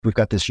we've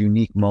got this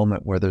unique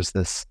moment where there's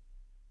this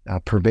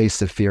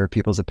pervasive fear of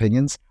people's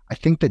opinions. I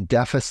think the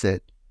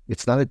deficit,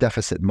 it's not a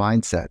deficit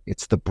mindset.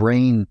 It's the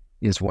brain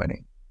is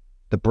winning.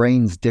 The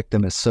brain's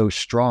dictum is so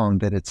strong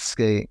that it's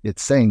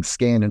saying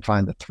scan and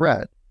find the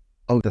threat.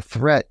 Oh, the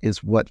threat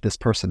is what this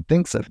person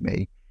thinks of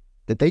me.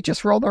 Did they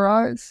just roll their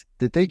eyes?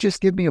 Did they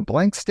just give me a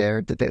blank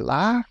stare? Did they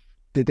laugh?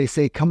 Did they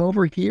say, come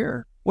over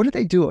here? What are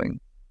they doing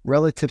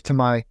relative to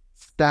my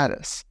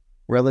status,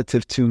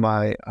 relative to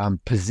my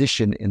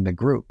position in the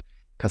group?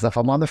 Because if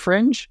I'm on the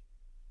fringe,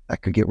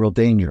 that could get real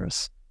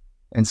dangerous.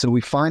 And so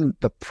we find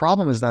the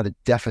problem is not a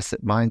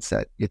deficit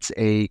mindset. It's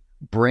a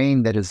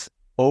brain that is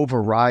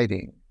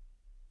overriding.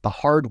 The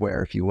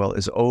hardware, if you will,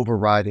 is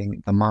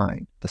overriding the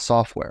mind, the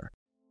software.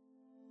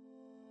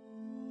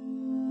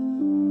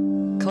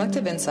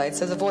 Collective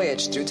Insights is a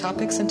voyage through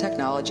topics and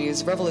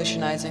technologies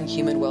revolutionizing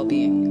human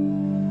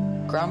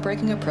well-being.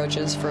 Groundbreaking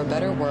approaches for a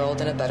better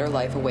world and a better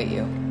life await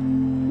you.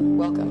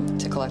 Welcome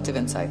to Collective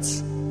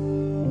Insights.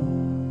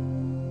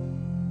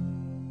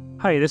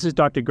 Hi, this is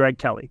Dr. Greg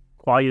Kelly,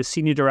 Qualia's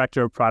Senior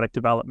Director of Product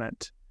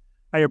Development.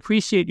 I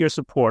appreciate your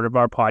support of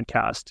our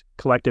podcast,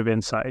 Collective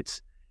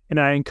Insights, and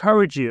I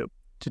encourage you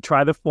to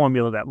try the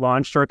formula that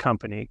launched our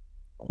company,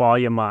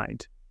 Qualia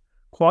Mind.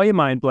 Qualia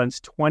Mind blends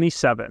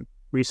 27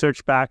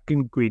 research-backed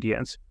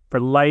ingredients for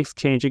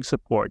life-changing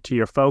support to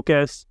your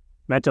focus,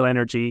 mental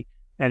energy,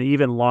 and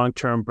even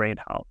long-term brain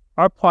health.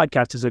 Our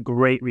podcast is a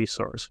great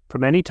resource for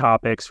many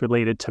topics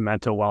related to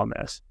mental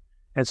wellness,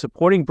 and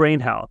supporting brain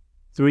health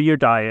through your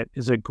diet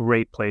is a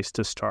great place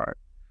to start.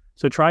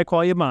 So try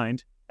Qualia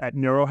Mind at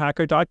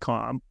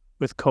neurohacker.com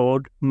with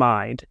code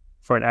MIND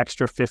for an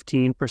extra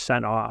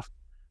 15% off.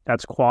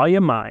 That's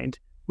Qualia Mind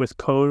with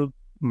code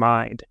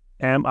MIND,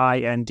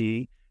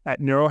 M-I-N-D,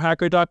 at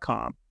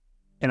neurohacker.com.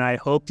 And I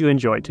hope you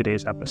enjoyed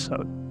today's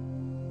episode.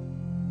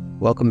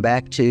 Welcome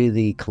back to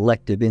the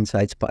Collective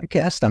Insights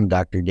podcast. I'm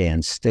Dr.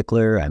 Dan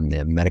Stickler. I'm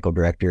the medical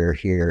director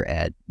here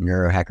at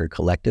Neurohacker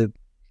Collective.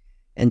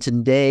 And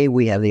today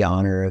we have the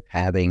honor of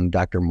having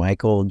Dr.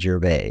 Michael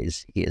Gervais.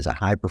 He is a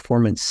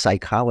high-performance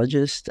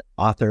psychologist,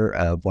 author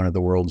of one of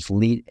the world's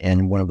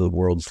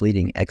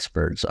leading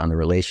experts on the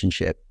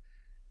relationship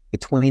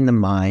between the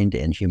mind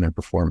and human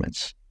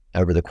performance.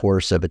 Over the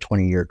course of a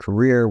 20-year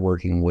career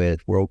working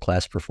with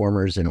world-class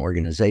performers and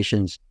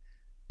organizations,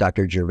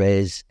 Dr.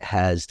 Gervais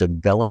has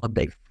developed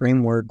a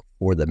framework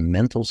for the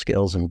mental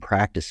skills and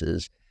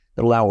practices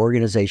that allow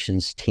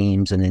organizations,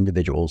 teams, and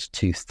individuals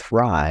to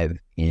thrive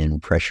in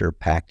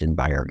pressure-packed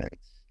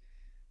environments.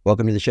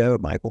 Welcome to the show,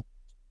 Michael.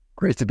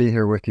 Great to be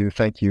here with you.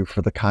 Thank you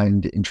for the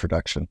kind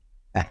introduction.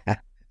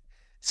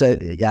 So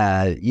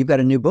you've got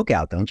a new book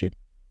out, don't you?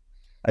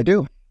 I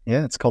do.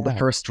 Yeah, it's called The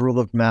First Rule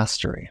of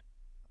Mastery.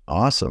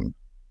 Awesome.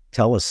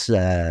 Tell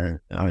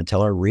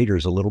our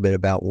readers a little bit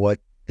about what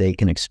they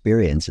can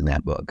experience in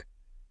that book.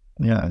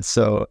 Yeah.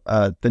 So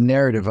the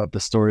narrative of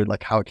the story,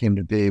 like how it came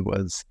to be,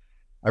 was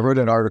I wrote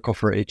an article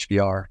for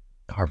HBR,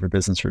 Harvard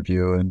Business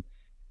Review, and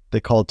they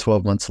called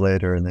 12 months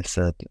later and they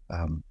said,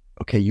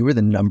 okay, you were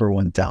the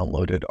 #1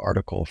 downloaded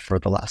article for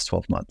the last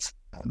 12 months.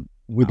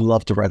 We'd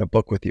love to write a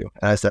book with you.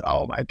 And I said,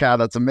 oh my God,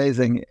 that's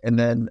amazing. And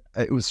then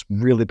it was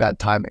really bad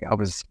timing. I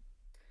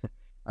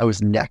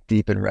was neck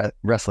deep in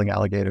wrestling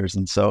alligators,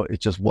 and so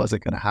it just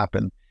wasn't going to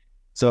happen.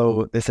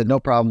 So they said, no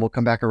problem, we'll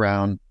come back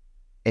around.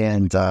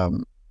 And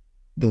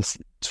this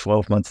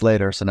 12 months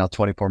later, so now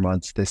 24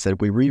 months, they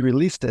said, we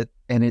re-released it.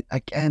 And it,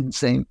 again,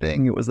 same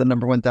thing. It was the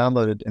 #1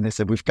 downloaded. And they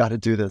said, we've got to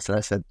do this. And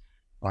I said,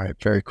 all right,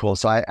 very cool.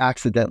 So I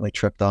accidentally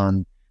tripped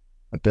on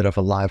a bit of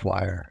a live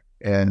wire.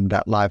 And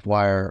that live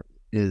wire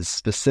is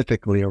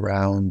specifically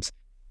around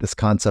this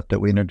concept that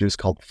we introduced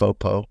called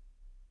FOPO.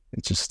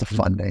 It's just a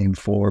fun name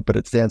but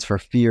it stands for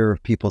fear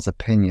of people's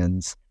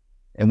opinions.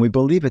 And we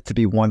believe it to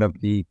be one of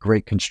the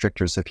great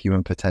constrictors of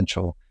human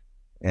potential.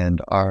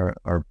 And our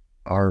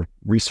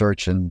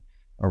research and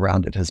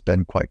around it has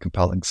been quite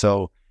compelling.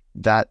 So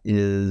that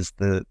is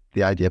the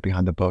idea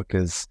behind the book,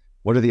 is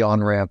what are the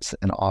on-ramps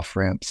and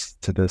off-ramps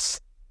to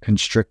this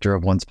constrictor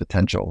of one's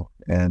potential?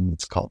 And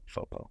it's called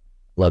FOPO.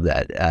 Love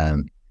that.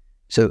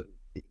 So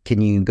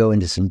can you go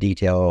into some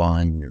detail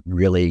on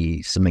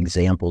really some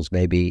examples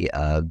maybe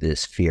of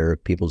this fear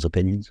of people's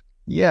opinions?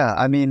 Yeah,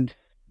 I mean,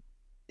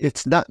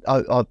 it's not,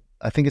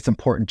 I think it's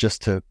important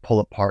just to pull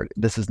apart.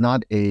 This is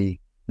not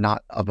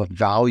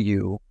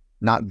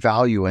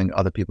valuing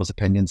other people's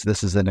opinions.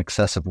 This is an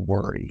excessive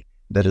worry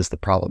that is the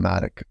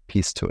problematic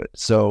piece to it.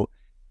 So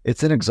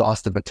it's an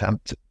exhaustive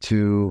attempt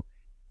to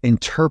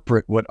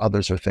interpret what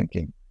others are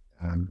thinking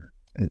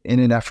in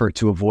an effort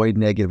to avoid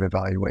negative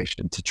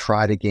evaluation, to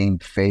try to gain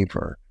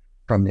favor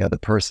from the other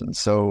person.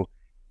 So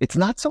it's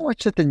not so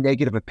much that the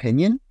negative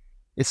opinion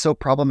is so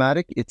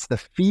problematic, it's the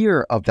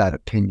fear of that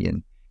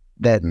opinion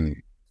that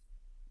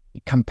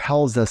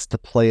compels us to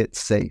play it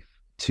safe,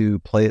 to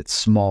play it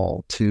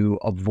small, to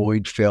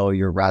avoid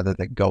failure rather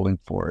than going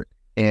for it.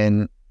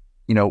 And,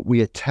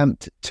 we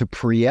attempt to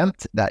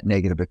preempt that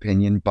negative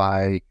opinion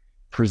by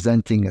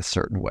presenting a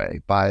certain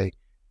way, by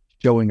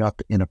showing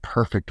up in a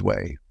perfect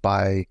way,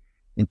 by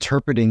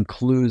interpreting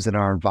clues in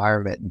our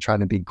environment and trying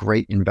to be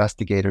great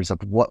investigators of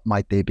what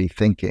might they be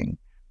thinking,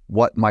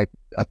 what might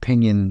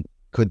opinion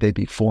could they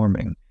be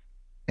forming.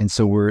 And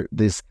so we're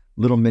these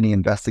little mini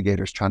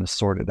investigators trying to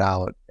sort it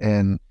out.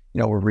 And,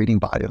 we're reading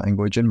body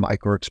language and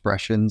micro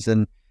expressions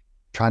and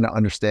trying to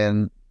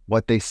understand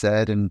what they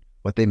said and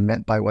what they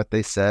meant by what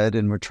they said.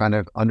 And we're trying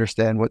to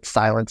understand what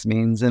silence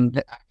means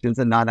and actions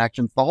and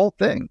non-actions, the whole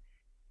thing.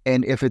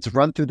 And if it's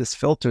run through this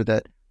filter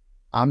that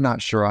I'm not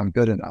sure I'm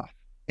good enough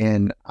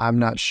and I'm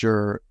not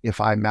sure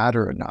if I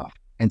matter enough,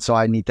 and so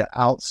I need to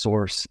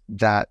outsource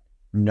that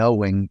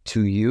knowing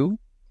to you,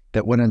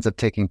 that what ends up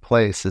taking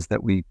place is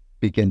that we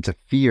begin to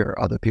fear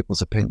other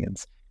people's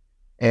opinions.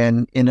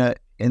 And in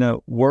a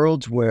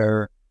world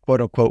where,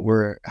 quote unquote,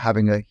 we're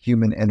having a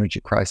human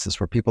energy crisis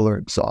where people are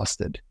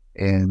exhausted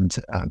and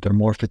they're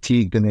more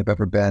fatigued than they've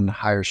ever been,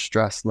 higher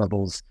stress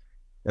levels,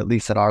 at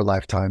least at our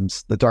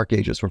lifetimes. The dark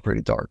ages were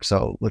pretty dark.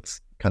 So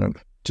let's kind of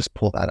just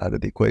pull that out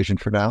of the equation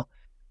for now.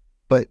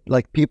 But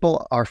like,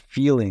 people are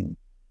feeling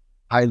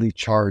highly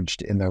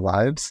charged in their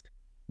lives.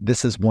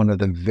 This is one of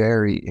the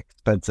very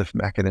expensive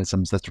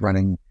mechanisms that's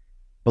running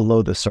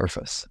below the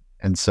surface.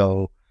 And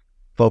so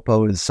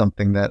FOPO is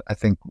something that I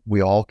think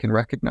we all can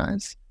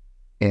recognize.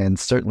 And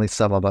certainly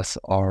some of us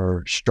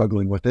are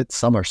struggling with it.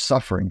 Some are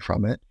suffering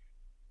from it.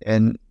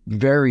 And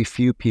very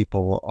few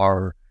people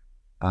are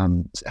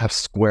have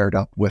squared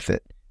up with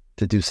it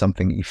to do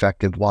something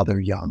effective while they're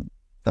young.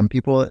 Some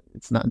people,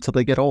 it's not until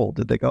they get old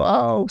that they go,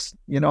 oh,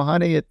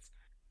 honey, it's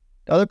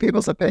other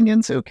people's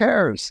opinions. Who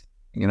cares?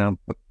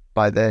 But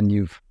by then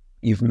you've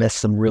missed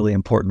some really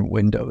important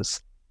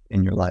windows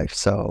in your life.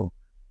 So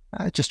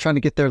just trying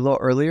to get there a little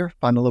earlier,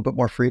 find a little bit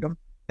more freedom.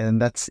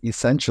 And that's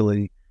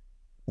essentially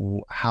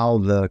how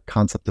the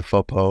concept of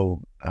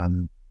FOPO,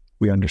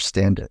 we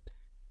understand it.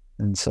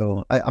 And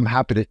so I'm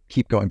happy to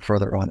keep going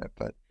further on it.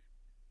 But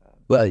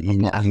well,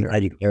 I'm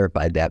glad you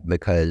clarified that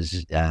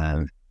because,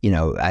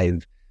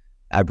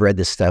 I've read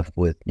this stuff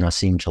with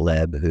Nassim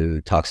Taleb,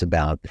 who talks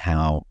about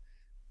how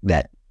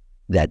that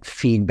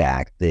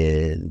feedback,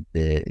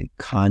 the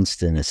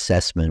constant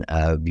assessment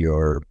of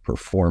your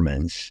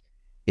performance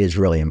is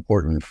really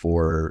important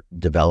for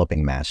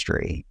developing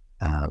mastery.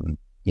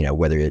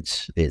 Whether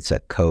it's a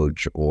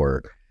coach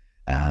or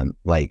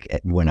like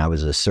when I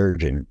was a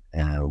surgeon,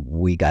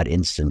 we got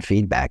instant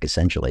feedback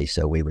essentially.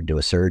 So we would do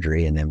a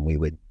surgery and then we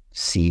would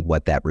see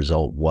what that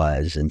result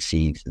was and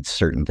see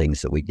certain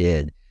things that we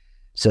did.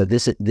 So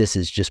this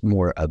is just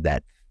more of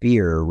that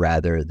fear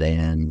rather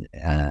than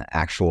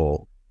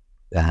actual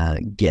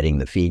getting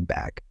the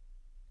feedback.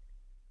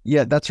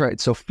 Yeah, that's right.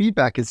 So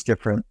feedback is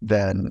different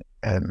than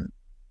an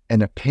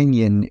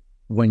opinion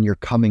when you're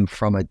coming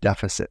from a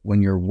deficit,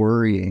 when you're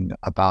worrying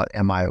about,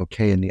 am I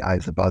okay in the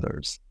eyes of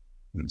others?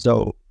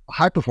 So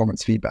high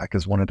performance feedback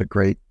is one of the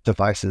great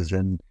devices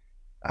and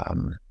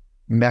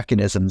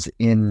mechanisms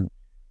inside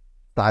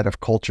of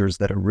cultures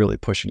that are really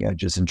pushing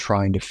edges and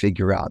trying to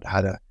figure out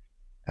how to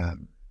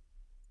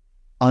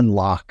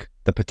unlock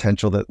the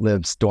potential that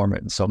lives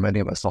dormant in so many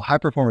of us. So high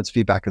performance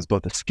feedback is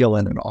both a skill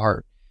and an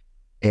art.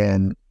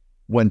 And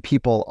when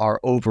people are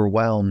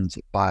overwhelmed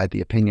by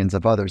the opinions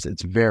of others,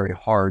 it's very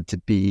hard to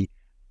be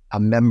a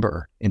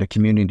member in a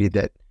community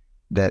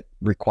that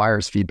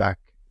requires feedback,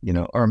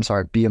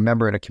 be a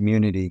member in a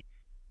community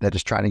that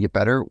is trying to get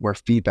better, where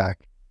feedback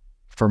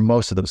for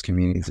most of those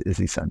communities is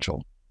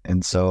essential.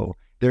 And so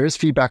there is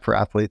feedback for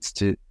athletes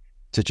to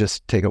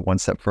just take it one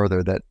step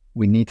further, that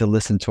we need to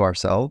listen to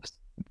ourselves.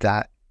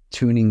 That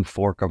tuning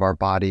fork of our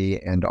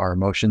body and our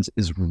emotions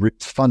is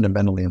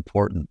fundamentally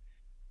important.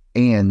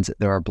 And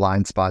there are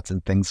blind spots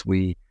and things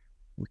we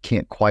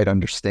can't quite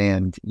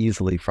understand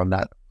easily from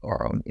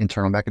our own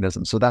internal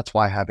mechanism. So that's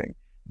why having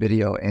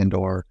video and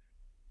or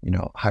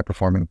high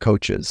performing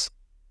coaches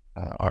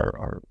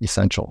are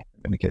essential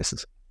in many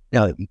cases.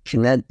 Now,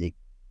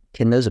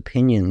 can those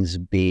opinions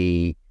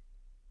be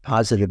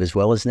positive as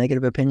well as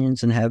negative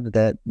opinions and have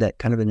that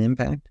kind of an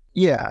impact?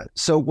 Yeah.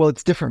 So,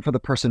 it's different for the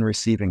person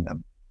receiving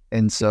them.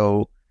 And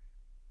so,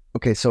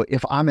 okay, so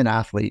if I'm an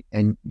athlete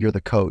and you're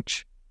the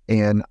coach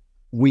and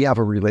we have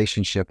a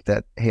relationship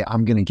that, hey,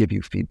 I'm going to give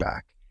you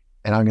feedback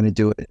and I'm going to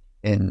do it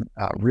in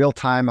real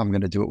time. I'm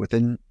going to do it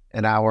within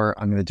an hour.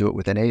 I'm going to do it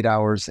within 8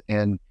 hours.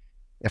 And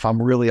if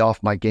I'm really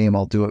off my game,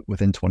 I'll do it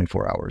within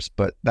 24 hours,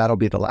 but that'll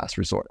be the last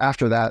resort.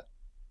 After that,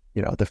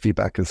 the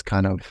feedback is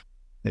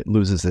it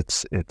loses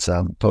its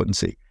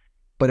potency.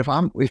 But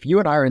if you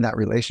and I are in that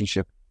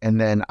relationship and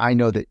then I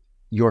know that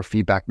your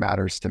feedback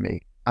matters to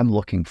me, I'm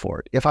looking for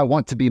it. If I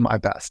want to be my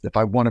best, if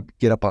I want to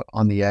get up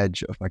on the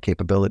edge of my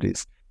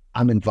capabilities,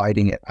 I'm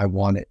inviting it. I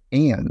want it.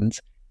 And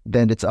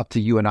then it's up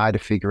to you and I to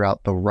figure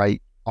out the right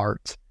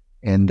art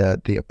and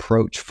the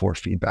approach for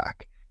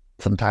feedback.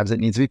 Sometimes it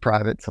needs to be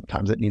private.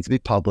 Sometimes it needs to be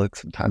public.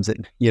 Sometimes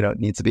it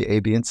needs to be A,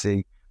 B, and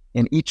C.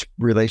 And each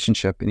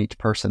relationship and each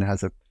person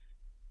has a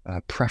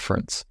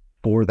preference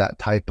for that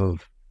type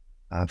of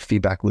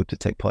feedback loop to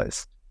take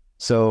place.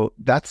 So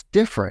that's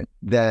different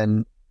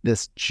than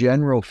this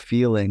general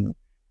feeling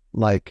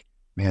like,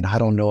 man, I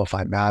don't know if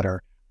I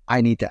matter.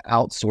 I need to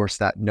outsource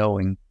that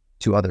knowing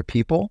to other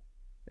people.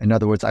 In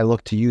other words, I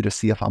look to you to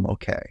see if I'm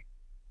okay.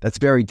 That's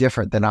very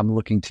different than I'm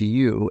looking to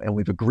you and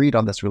we've agreed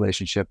on this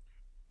relationship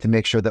to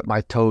make sure that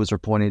my toes are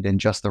pointed in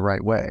just the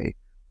right way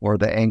or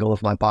the angle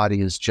of my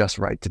body is just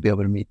right to be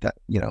able to meet that,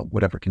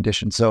 whatever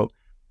condition. So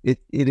it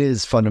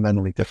is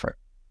fundamentally different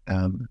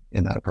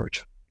in that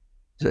approach.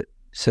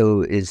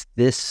 So is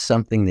this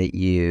something that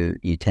you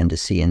tend to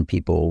see in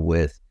people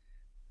with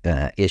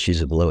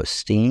issues of low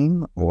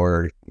esteem,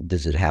 or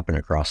does it happen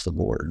across the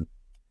board?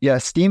 Yeah,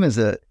 esteem is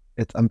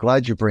I'm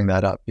glad you bring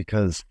that up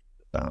because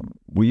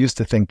we used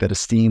to think that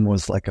esteem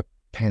was like a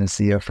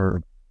panacea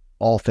for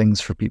all things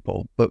for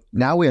people. But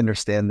now we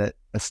understand that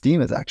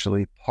esteem is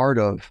actually part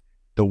of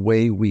the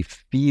way we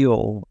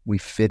feel we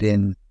fit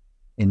in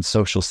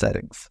social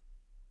settings.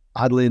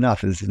 Oddly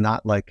enough, it's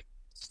not like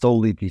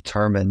solely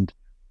determined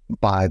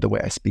by the way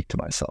I speak to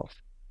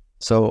myself.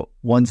 So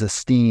one's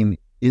esteem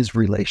is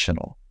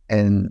relational,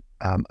 and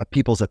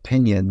people's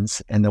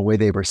opinions and the way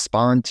they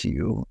respond to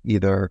you,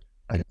 either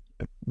a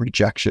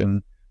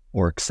rejection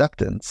or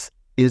acceptance,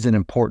 is an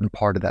important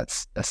part of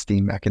that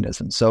esteem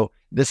mechanism. So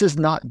this is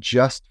not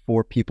just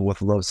for people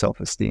with low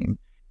self-esteem.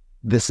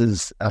 This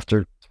is,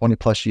 after 20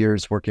 plus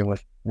years working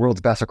with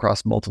world's best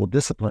across multiple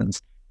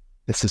disciplines,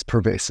 this is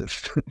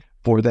pervasive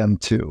for them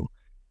too.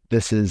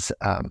 This is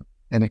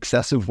an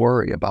excessive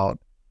worry about,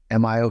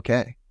 am I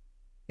okay?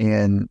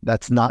 And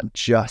that's not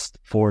just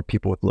for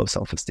people with low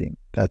self-esteem.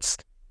 It's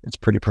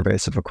pretty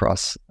pervasive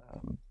across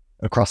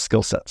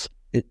skill sets.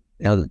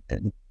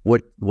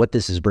 What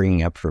this is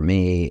bringing up for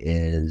me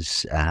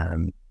is,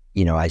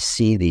 I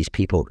see these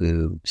people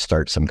who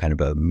start some kind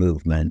of a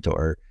movement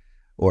or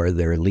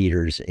they're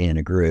leaders in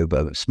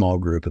a small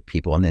group of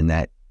people, and then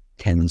that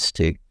tends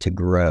to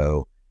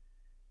grow,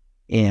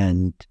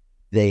 and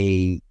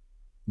they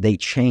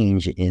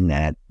change in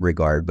that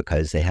regard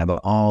because they have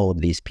all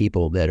of these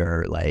people that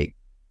are like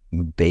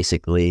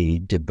basically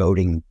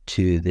devoting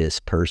to this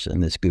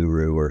person, this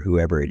guru or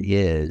whoever it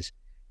is,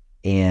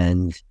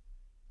 and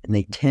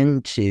they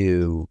tend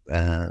to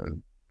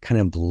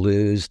kind of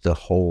lose the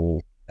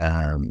whole,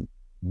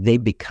 they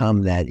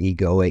become that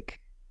egoic,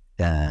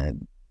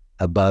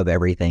 above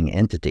everything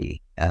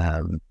entity.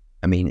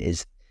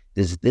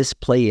 Does this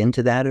play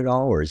into that at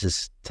all, or is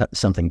this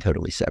something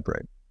totally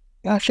separate?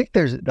 Yeah, I think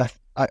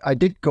I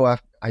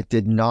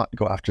did not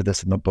go after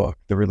this in the book,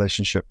 the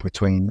relationship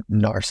between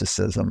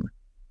narcissism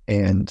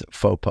and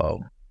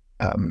FOPO.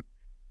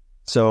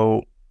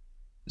 So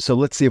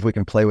let's see if we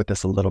can play with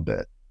this a little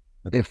bit.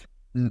 If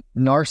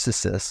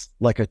narcissists,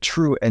 like a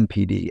true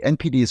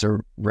NPDs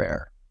are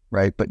rare,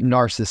 right? But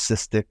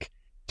narcissistic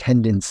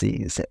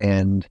tendencies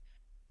and,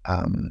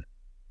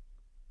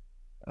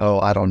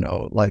 I don't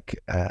know, like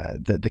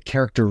the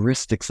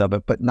characteristics of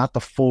it, but not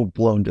the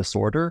full-blown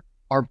disorder,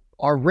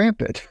 are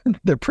rampant.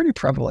 They're pretty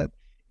prevalent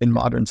in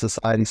modern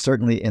society,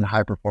 certainly in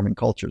high-performing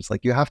cultures.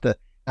 Like you have to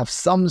have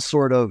some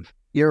sort of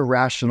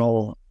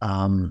irrational,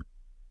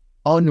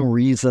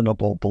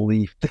 unreasonable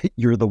belief that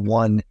you're the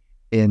one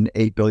in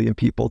 8 billion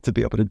people to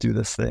be able to do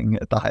this thing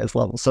at the highest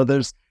level. So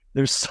there's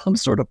some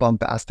sort of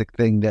bombastic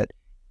thing that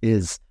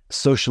is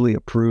socially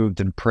approved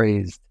and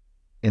praised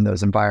in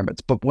those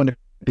environments. But when it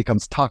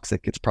becomes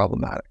toxic, it's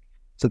problematic.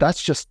 So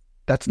that's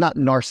not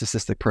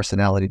narcissistic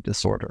personality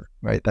disorder,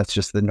 right? That's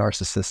just the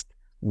narcissist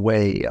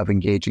way of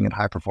engaging in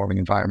high-performing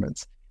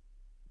environments.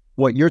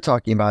 What you're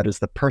talking about is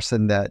the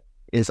person that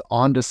is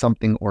onto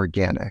something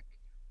organic,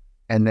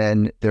 and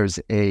then there's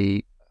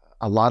a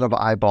lot of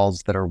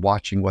eyeballs that are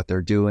watching what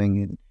they're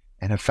doing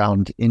and have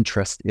found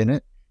interest in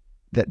it,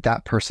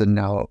 that person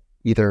now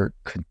either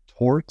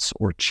contorts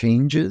or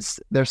changes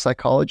their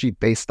psychology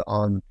based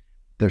on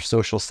their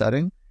social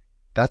setting.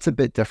 That's a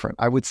bit different.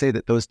 I would say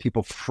that those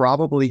people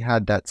probably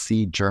had that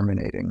seed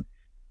germinating,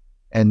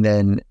 and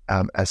then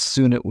as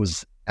soon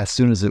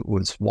as it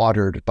was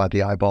watered by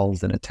the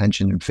eyeballs and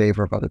attention in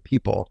favor of other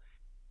people,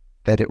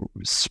 that it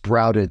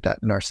sprouted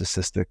that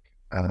narcissistic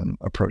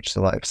approach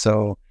to life.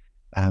 So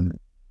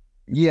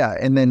yeah,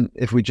 and then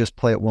if we just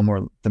play it one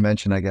more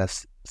dimension, I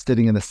guess,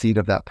 sitting in the seat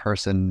of that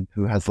person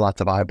who has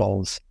lots of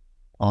eyeballs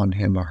on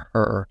him or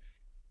her,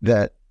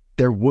 that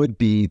there would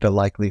be the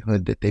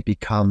likelihood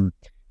that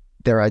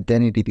their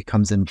identity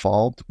becomes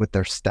involved with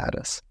their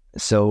status.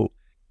 So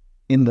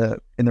in the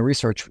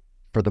research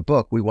for the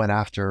book, we went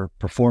after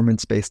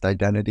performance-based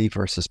identity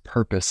versus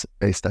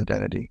purpose-based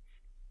identity.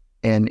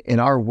 And in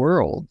our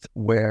world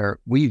where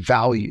we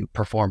value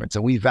performance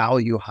and we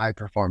value high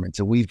performance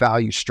and we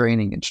value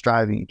straining and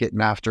striving and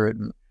getting after it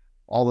and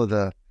all of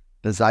the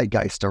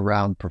zeitgeist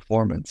around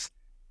performance,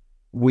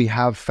 we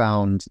have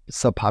found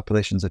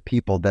subpopulations of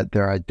people that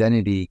their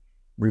identity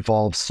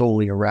revolves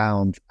solely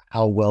around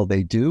how well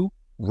they do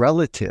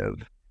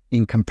relative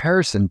in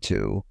comparison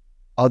to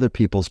other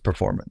people's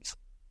performance.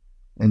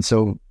 And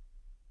so,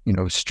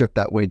 strip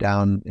that way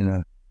down in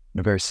a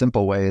very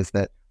simple way is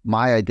that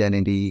my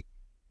identity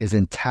is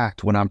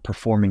intact when I'm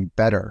performing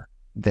better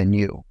than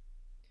you.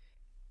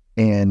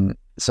 And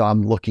so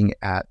I'm looking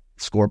at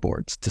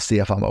scoreboards to see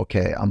if I'm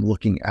okay. I'm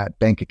looking at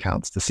bank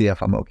accounts to see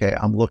if I'm okay.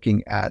 I'm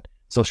looking at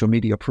social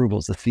media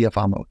approvals to see if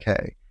I'm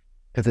okay.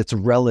 because it's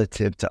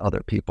relative to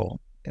other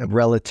people,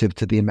 relative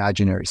to the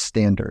imaginary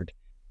standard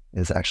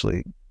is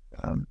actually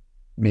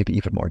maybe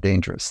even more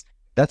dangerous.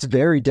 That's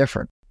very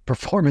different.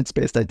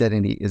 Performance-based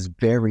identity is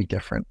very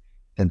different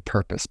than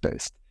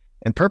purpose-based.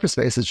 And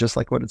purpose-based is just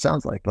like what it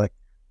sounds like. Like,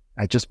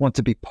 I just want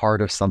to be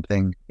part of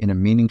something in a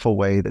meaningful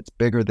way that's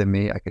bigger than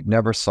me. I could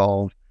never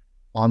solve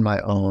on my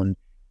own.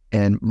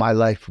 And my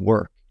life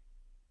work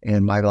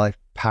and my life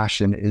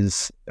passion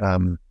is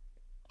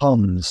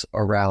hums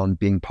around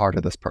being part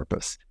of this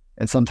purpose.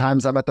 And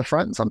sometimes I'm at the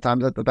front, and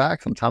sometimes at the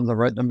back, sometimes I'm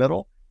right in the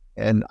middle.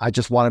 And I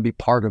just want to be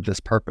part of this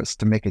purpose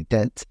to make a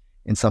dent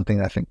in something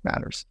that I think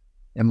matters.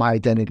 And my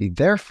identity,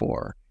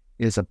 therefore,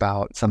 is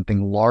about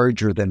something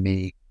larger than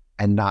me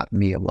and not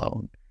me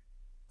alone.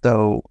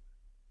 So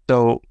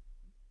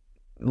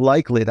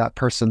likely that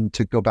person,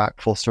 to go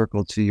back full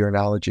circle to your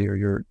analogy or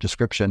your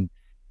description,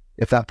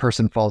 if that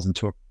person falls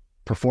into a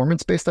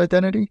performance-based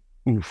identity,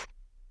 oof,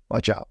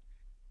 watch out.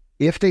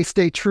 If they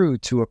stay true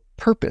to a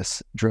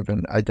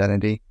purpose-driven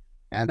identity,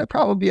 and they'll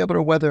probably be able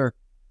to weather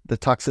the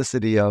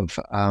toxicity of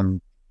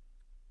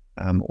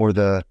or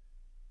the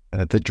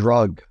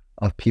drug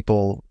of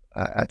people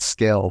at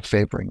scale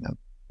favoring them.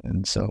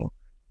 And so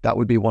that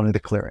would be one of the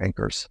clear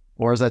anchors.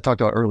 Or as I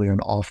talked about earlier, an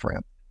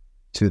off-ramp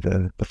to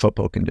the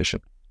FOPO condition.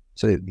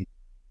 So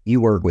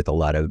you work with a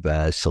lot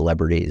of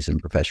celebrities and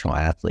professional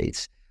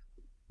athletes.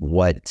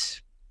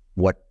 What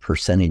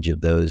percentage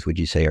of those would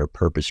you say are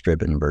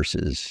purpose-driven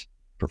versus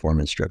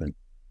performance-driven?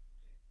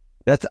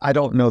 I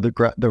don't know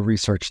the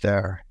research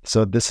there.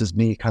 So this is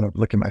me kind of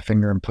licking my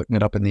finger and putting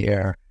it up in the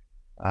air.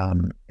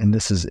 And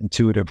this is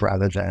intuitive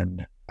rather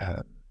than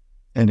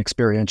and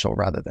experiential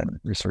rather than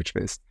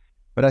research-based.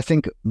 But I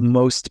think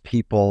most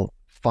people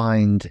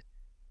find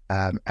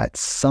at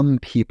some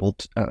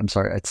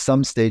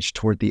stage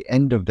toward the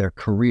end of their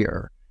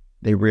career,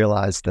 they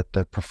realize that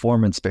the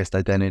performance-based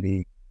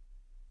identity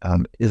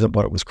isn't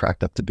what it was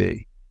cracked up to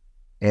be.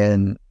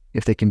 And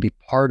if they can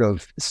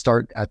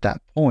start at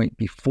that point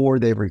before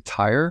they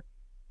retire,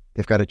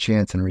 they've got a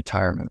chance in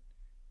retirement.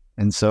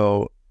 And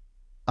so,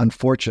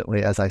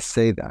 unfortunately, as I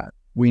say that,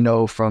 we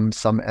know from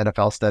some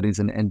NFL studies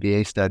and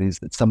NBA studies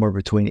that somewhere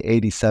between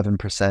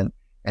 87%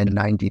 and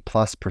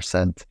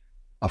 90+%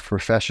 of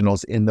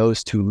professionals in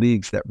those two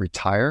leagues that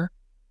retire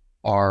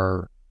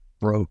are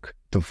broke,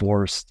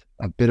 divorced,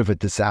 a bit of a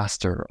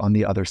disaster on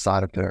the other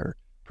side of their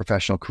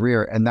professional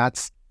career. And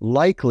that's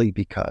likely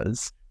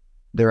because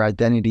their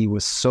identity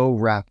was so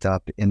wrapped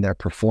up in their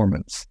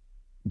performance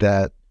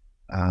that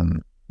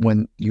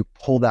when you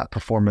pull that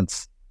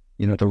performance,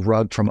 the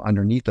rug from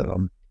underneath of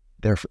them,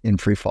 they're in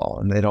free fall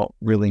and they don't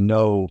really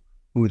know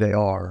who they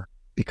are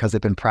because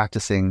they've been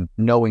practicing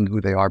knowing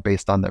who they are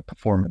based on their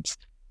performance.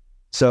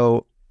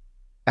 So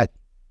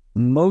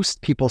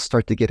most people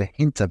start to get a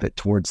hint of it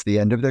towards the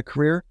end of their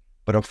career.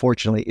 But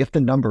unfortunately, if the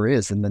number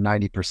is in the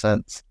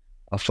 90%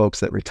 of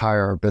folks that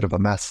retire are a bit of a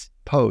mess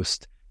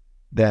post,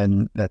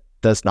 then that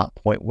does not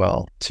point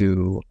well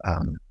to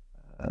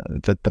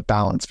the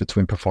balance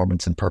between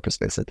performance and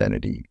purpose-based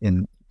identity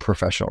in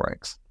professional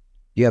ranks.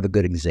 Do you have a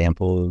good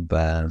example of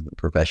a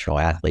professional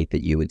athlete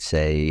that you would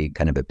say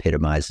kind of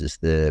epitomizes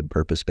the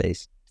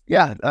purpose-based?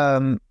 Yeah,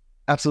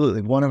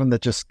 absolutely. One of them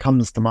that just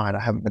comes to mind, I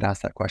haven't been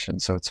asked that question,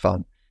 so it's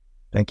fun.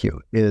 Thank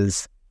you,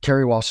 is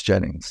Carrie Walsh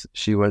Jennings.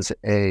 She was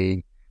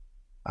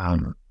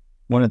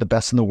one of the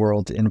best in the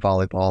world in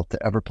volleyball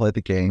to ever play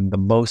the game, the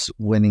most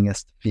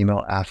winningest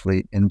female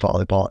athlete in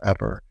volleyball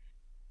ever.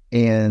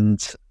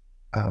 And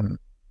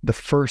the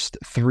first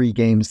 3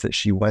 games that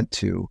she went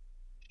to,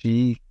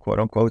 she quote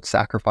unquote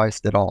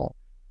sacrificed it all.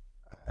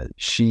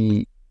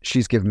 She's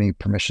given me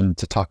permission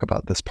to talk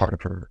about this part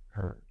of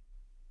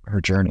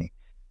her journey.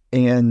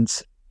 And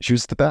she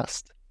was the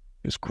best.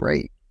 It was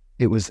great.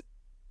 It was,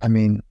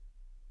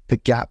 the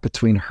gap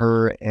between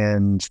her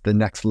and the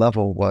next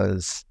level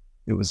was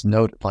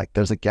noted, like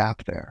there's a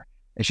gap there.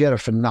 And she had a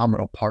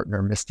phenomenal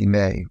partner, Misty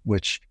May,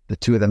 which the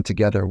two of them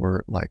together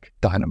were like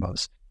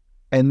dynamos.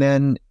 And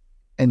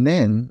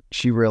then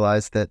she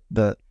realized that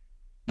the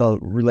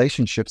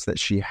relationships that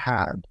she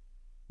had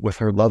with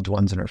her loved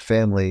ones and her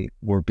family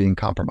were being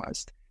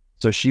compromised.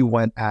 So she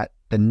went at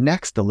the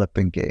next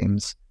Olympic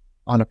Games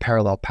on a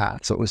parallel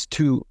path. So it was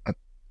two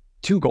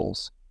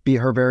goals: be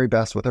her very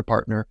best with her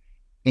partner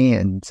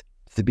and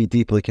to be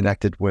deeply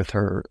connected with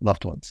her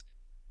loved ones.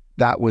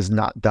 That was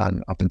not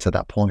done up until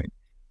that point.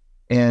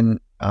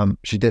 And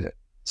she did it.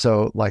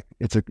 So like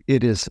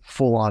it is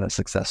full on a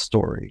success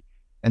story.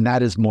 And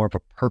that is more of a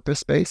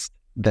purpose-based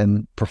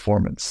than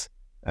performance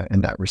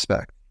in that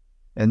respect.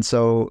 And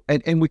so,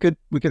 and we could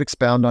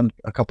expound on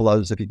a couple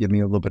others if you give me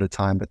a little bit of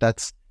time, but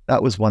that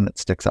was one that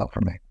sticks out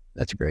for me.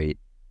 That's great.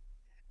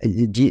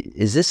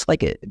 Is this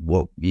like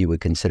what you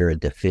would consider a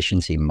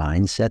deficiency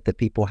mindset that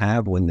people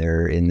have when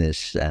they're in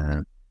this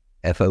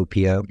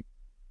FOPO?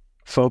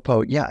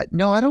 FOPO, yeah.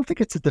 No, I don't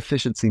think it's a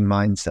deficiency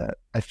mindset.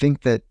 I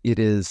think that it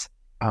is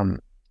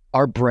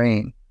our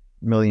brain,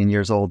 millions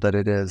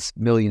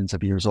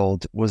of years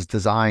old, was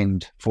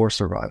designed for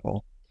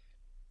survival.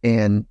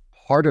 And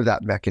part of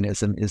that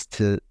mechanism is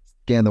to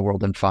scan the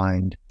world and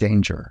find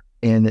danger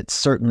And it's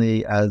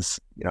certainly, as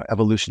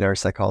evolutionary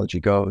psychology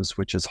goes,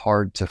 which is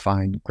hard to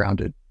find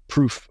grounded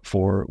proof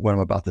for what I'm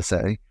about to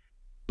say,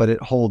 but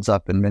it holds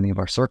up in many of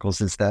our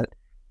circles, is that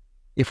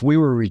if we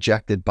were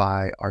rejected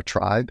by our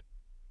tribe,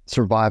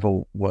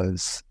 survival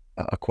was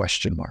a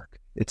question mark.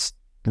 It's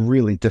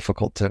really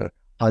difficult to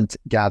hunt,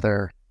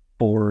 gather,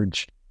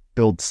 forage,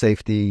 build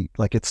safety.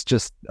 Like, it's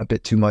just a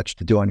bit too much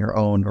to do on your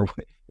own, or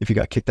if you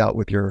got kicked out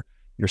with your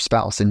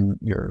spouse and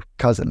your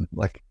cousin,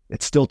 like,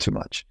 it's still too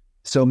much.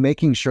 So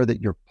making sure that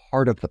you're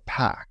part of the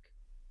pack,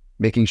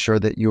 making sure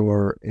that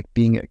you're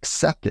being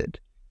accepted,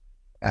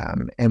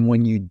 and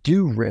when you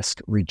do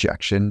risk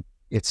rejection,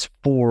 it's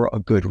for a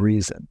good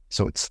reason.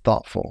 So it's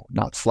thoughtful,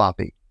 not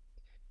sloppy.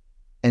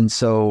 And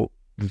so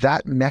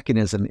that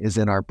mechanism is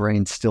in our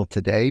brain still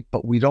today,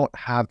 but we don't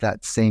have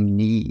that same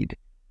need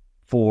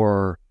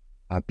for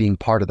being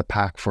part of the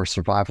pack for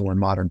survival in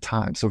modern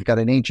times. So we've got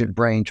an ancient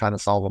brain trying to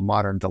solve a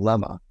modern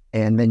dilemma.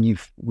 And then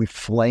we've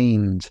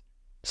flamed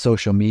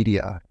social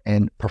media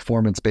and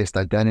performance-based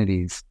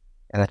identities.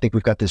 And I think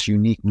we've got this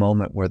unique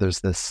moment where there's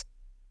this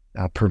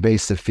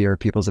pervasive fear of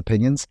people's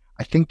opinions.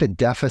 I think the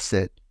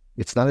deficit,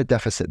 it's not a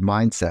deficit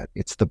mindset.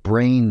 It's the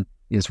brain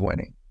is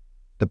winning.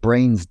 The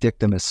brain's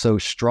dictum is so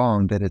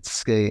strong that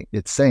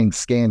it's saying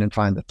scan and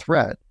find the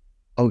threat.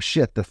 Oh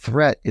shit, the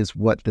threat is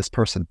what this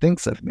person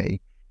thinks of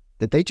me.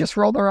 Did they just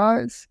roll their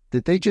eyes?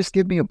 Did they just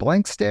give me a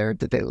blank stare?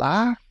 Did they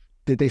laugh?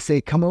 Did they say,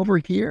 come over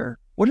here?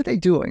 What are they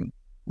doing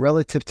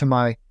relative to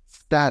my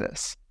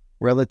status,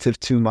 relative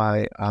to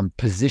my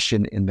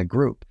position in the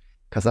group?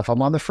 Because if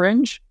I'm on the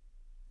fringe,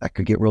 that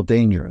could get real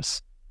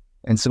dangerous.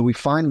 And so we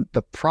find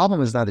the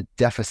problem is not a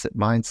deficit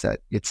mindset.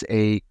 It's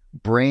a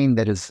brain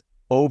that is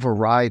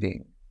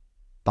overriding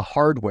the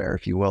hardware,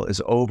 if you will,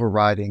 is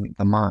overriding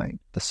the mind,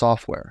 the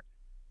software.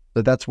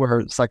 So that's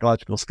where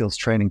psychological skills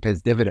training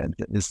pays dividends,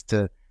 is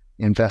to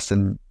invest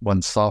in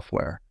one's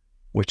software,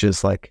 which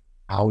is like,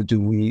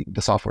 the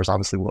software is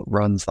obviously what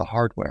runs the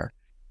hardware.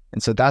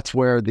 And so that's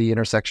where the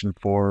intersection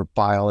for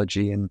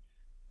biology and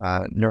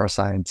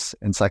neuroscience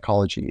and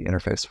psychology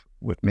interface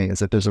with me, is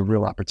that there's a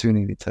real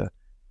opportunity to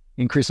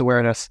increase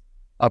awareness,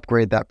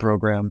 upgrade that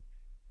program,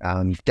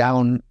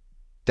 down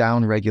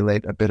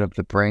regulate a bit of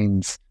the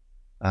brain's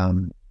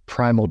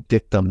primal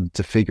dictum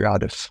to figure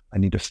out if I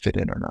need to fit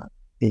in or not.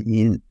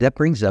 That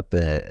brings up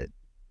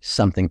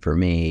something for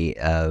me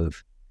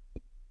of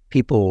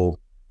people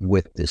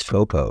with this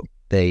FOPO.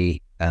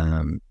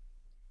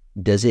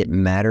 Does it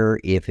matter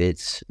if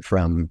it's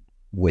from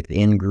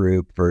within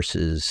group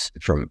versus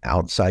from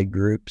outside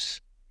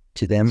groups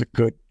to them?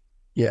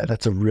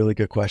 That's a really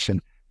good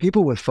question.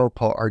 People with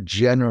FOPO are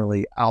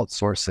generally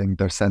outsourcing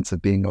their sense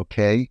of being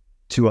okay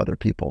to other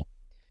people.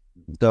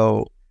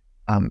 So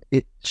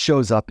it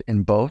shows up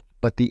in both,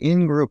 but the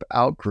in-group,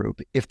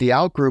 out-group, if the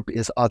out-group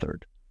is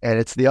othered and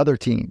it's the other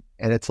team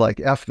and it's like,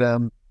 F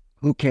them,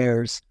 who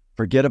cares,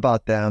 forget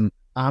about them,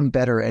 I'm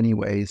better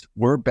anyways,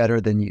 we're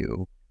better than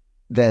you,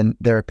 then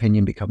their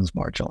opinion becomes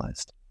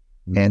marginalized.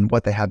 And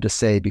what they have to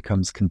say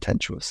becomes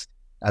contentious,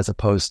 as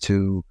opposed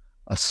to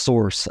a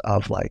source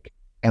of like,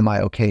 am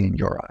I okay in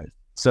your eyes?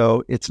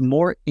 So it's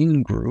more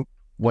in-group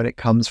when it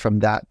comes from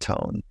that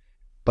tone.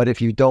 But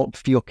if you don't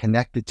feel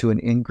connected to an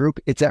in-group,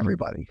 it's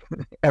everybody.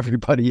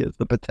 Everybody is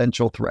the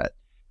potential threat.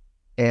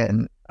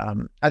 And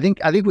I think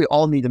we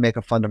all need to make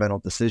a fundamental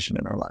decision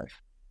in our life.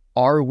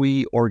 Are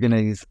we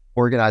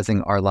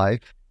organizing our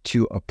life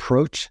to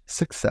approach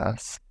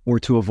success or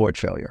to avoid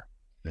failure?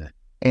 Yeah.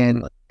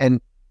 And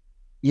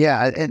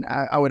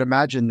I would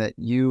imagine that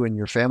you and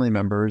your family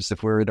members,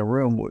 if we're in a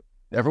room,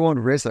 everyone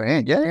would raise their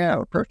hand.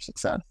 Yeah, approach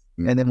success.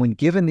 Mm-hmm. And then when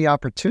given the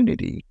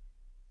opportunity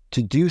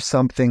to do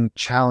something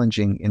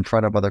challenging in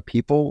front of other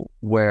people,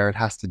 where it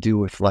has to do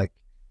with like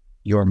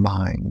your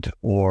mind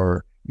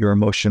or your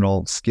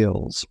emotional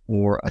skills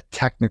or a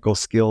technical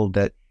skill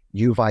that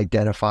you've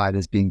identified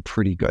as being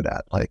pretty good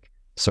at, like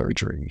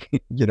surgery,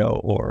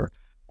 or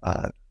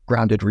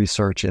grounded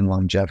research in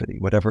longevity,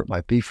 whatever it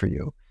might be for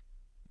you,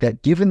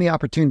 that given the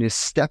opportunity to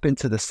step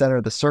into the center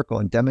of the circle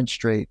and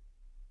demonstrate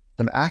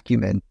some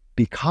acumen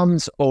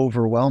becomes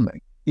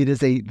overwhelming. It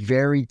is a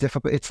very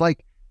difficult, it's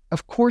like,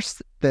 of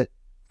course that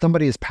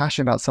somebody is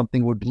passionate about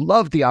something would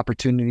love the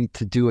opportunity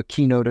to do a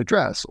keynote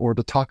address or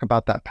to talk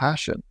about that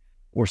passion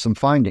or some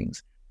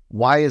findings.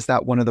 Why is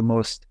that one of the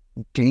most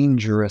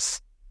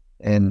dangerous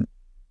and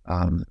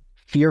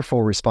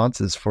fearful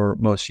responses for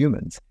most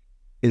humans?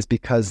 Is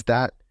because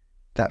that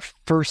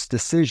first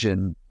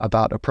decision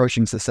about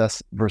approaching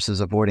success versus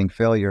avoiding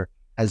failure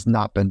has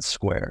not been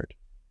squared.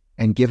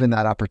 And given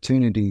that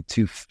opportunity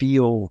to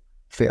feel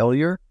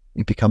failure,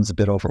 it becomes a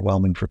bit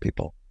overwhelming for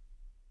people.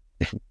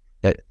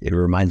 It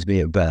reminds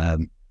me of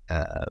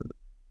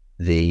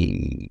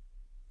the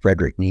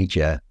Friedrich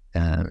Nietzsche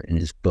in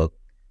his book,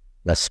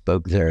 Thus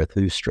Spoke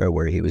Zarathustra,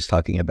 where he was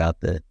talking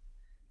about the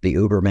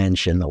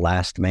Übermensch and the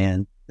last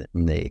man.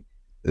 And the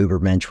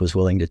Übermensch was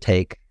willing to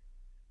take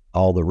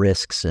all the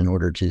risks in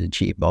order to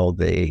achieve all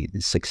the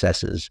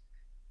successes.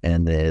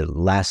 And the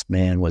last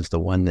man was the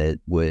one that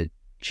would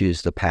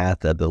choose the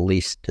path of the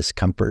least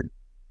discomfort.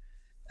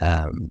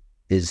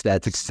 Is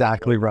That's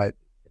exactly right.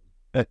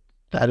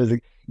 That is,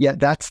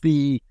 that's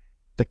the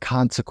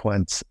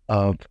consequence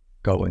of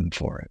going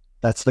for it.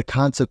 That's the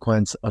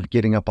consequence of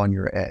getting up on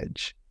your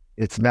edge.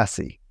 It's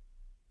messy.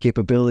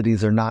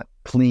 Capabilities are not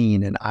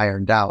clean and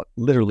ironed out,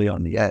 literally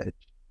on the edge.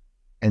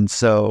 And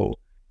so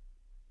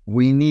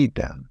we need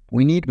them.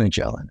 We need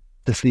Magellan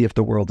to see if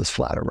the world is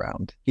flat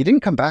around. He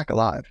didn't come back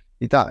alive.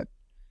 He died.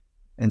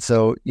 And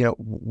so,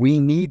 we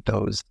need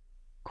those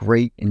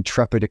great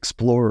intrepid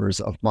explorers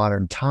of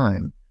modern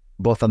time,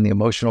 both on the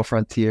emotional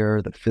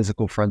frontier, the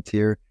physical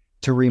frontier,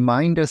 to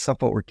remind us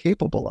of what we're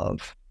capable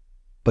of,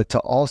 but to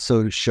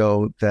also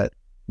show that,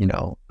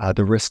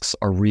 the risks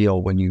are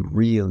real when you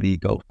really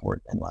go for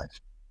it in life.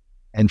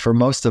 And for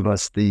most of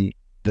us,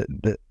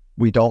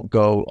 we don't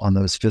go on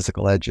those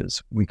physical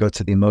edges. We go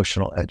to the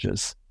emotional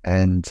edges.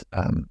 And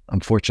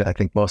unfortunately, I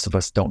think most of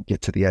us don't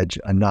get to the edge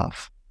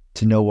enough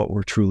to know what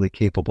we're truly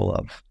capable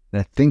of.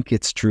 And I think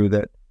it's true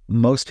that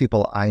most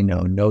people I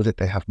know that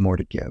they have more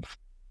to give.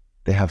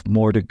 They have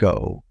more to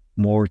go,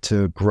 more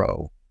to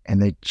grow,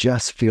 and they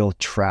just feel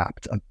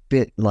trapped, a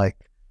bit like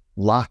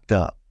locked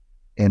up,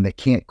 and they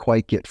can't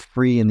quite get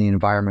free in the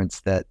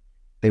environments that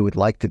they would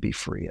like to be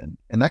free in.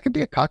 And that could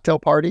be a cocktail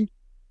party.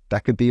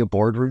 That could be a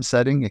boardroom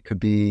setting. It could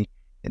be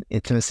an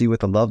intimacy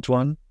with a loved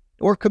one,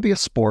 or it could be a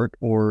sport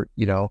or,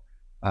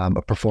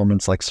 a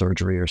performance like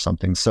surgery or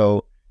something.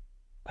 So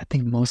I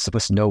think most of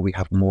us know we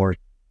have more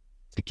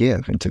to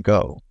give and to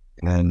go.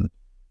 And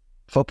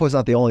FOPO is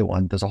not the only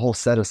one. There's a whole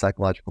set of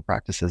psychological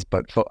practices,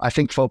 but I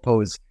think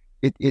FOPO is,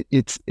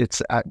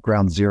 it's at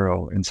ground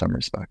zero in some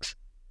respects.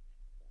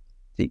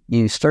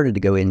 You started to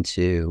go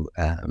into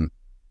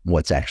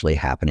what's actually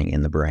happening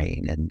in the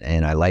brain.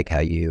 And I like how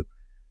you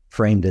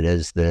framed it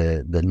as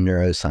the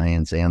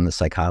neuroscience and the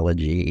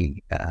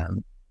psychology,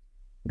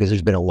 because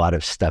there's been a lot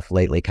of stuff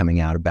lately coming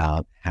out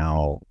about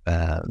how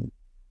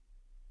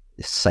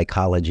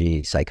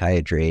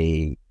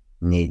psychiatry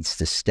needs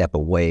to step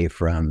away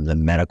from the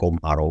medical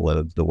model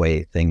of the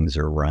way things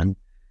are run.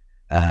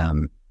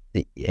 And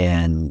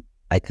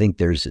I think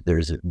there's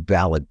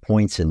valid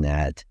points in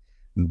that,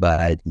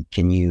 but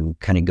can you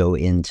kind of go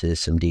into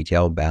some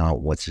detail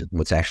about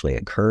what's actually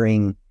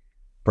occurring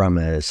from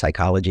a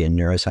psychology and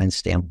neuroscience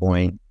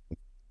standpoint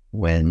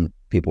when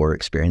people are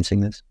experiencing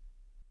this?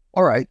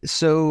 All right.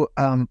 So,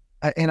 and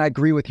I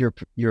agree with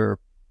your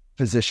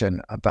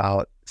position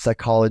about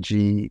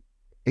psychology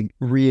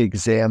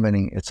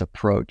re-examining its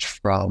approach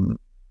from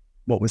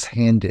what was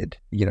handed,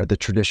 the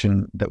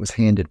tradition that was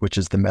handed, which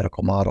is the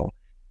medical model.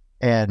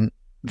 And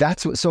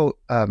that's what, so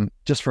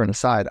just for an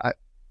aside,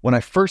 when I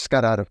first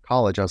got out of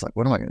college, I was like,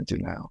 what am I going to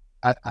do now?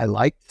 I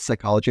liked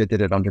psychology. I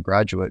did it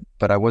undergraduate,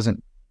 but I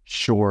wasn't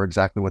sure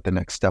exactly what the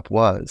next step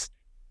was.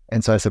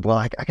 And so I said, well,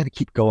 I got to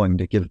keep going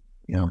to give,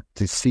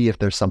 to see if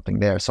there's something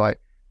there. So I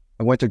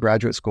went to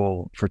graduate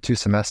school for 2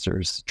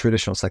 semesters,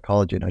 traditional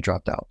psychology, and I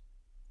dropped out.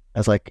 I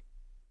was like,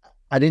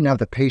 I didn't have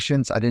the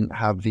patience. I didn't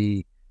have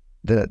the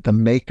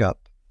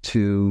makeup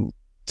to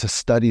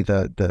study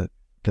the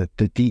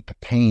deep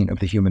pain of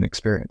the human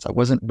experience. I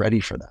wasn't ready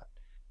for that.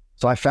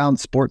 So I found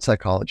sports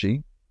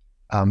psychology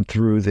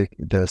through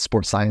the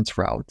sports science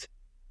route.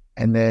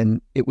 And then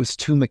it was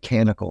too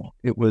mechanical.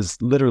 It was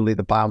literally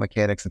the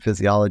biomechanics and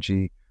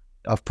physiology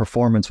of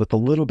performance with a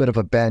little bit of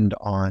a bend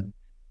on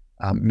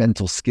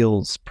mental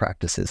skills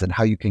practices and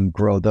how you can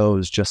grow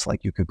those just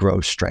like you could grow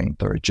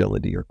strength or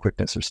agility or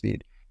quickness or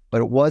speed. But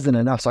it wasn't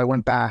enough. So I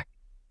went back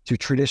to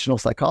traditional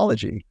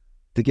psychology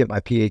to get my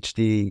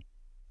PhD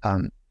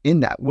in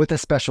that with a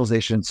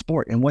specialization in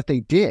sport. And what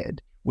they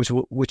did,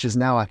 which is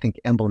now, I think,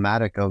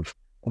 emblematic of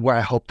where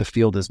I hope the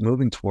field is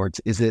moving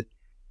towards, is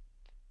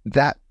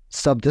that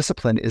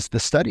subdiscipline is the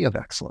study of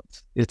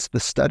excellence. It's the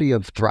study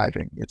of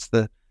thriving. It's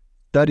the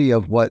study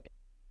of what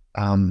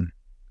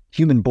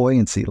human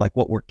buoyancy, like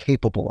what we're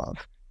capable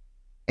of.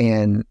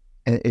 And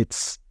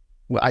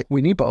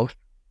we need both,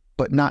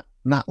 but not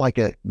like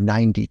a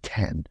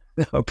 90-10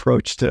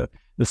 approach to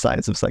the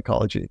science of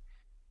psychology.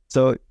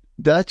 So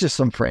that's just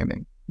some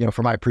framing,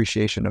 for my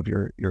appreciation of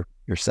your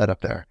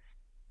setup there.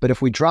 But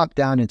if we drop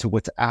down into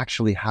what's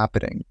actually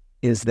happening,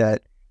 is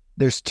that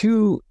there's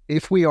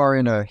if we are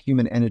in a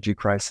human energy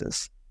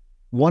crisis,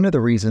 one of the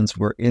reasons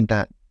we're in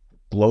that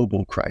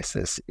global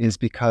crisis is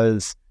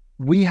because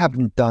we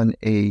haven't done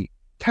a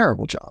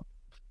terrible job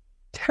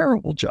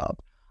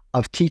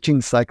of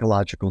teaching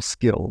psychological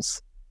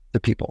skills to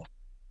people.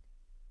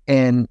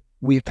 And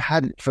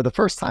for the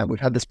first time, we've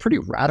had this pretty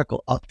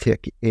radical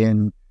uptick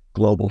in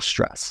global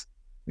stress.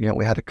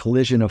 We had a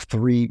collision of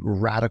 3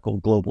 radical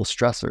global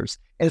stressors.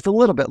 And it's a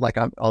little bit like,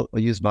 I'll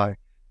use my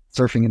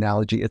surfing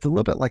analogy. It's a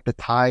little bit like the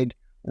tide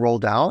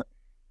rolled out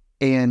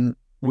and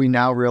we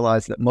now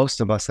realize that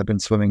most of us have been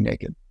swimming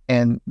naked.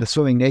 And the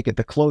swimming naked,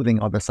 the clothing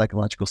are the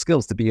psychological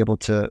skills to be able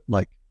to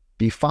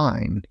be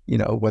fine,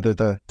 whether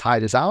the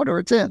tide is out or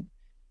it's in.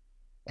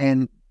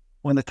 And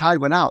when the tide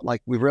went out,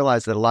 we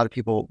realized that a lot of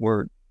people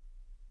were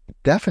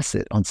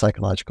deficit on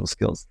psychological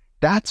skills.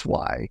 That's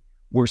why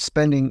we're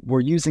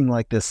using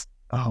this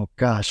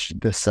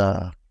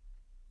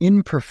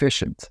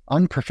unproficient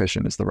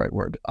is the right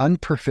word,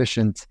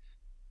 unproficient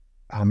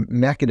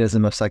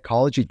mechanism of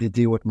psychology to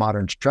deal with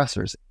modern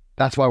stressors.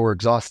 That's why we're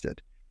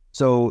exhausted.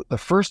 So the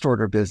first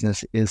order of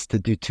business is to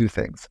do two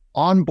things: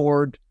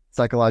 onboard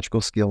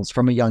psychological skills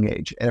from a young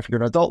age. And if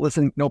you're an adult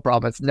listening, no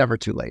problem, it's never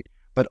too late.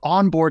 But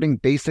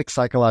onboarding basic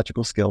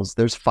psychological skills,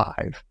 there's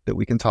 5 that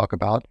we can talk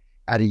about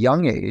at a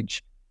young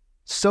age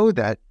so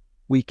that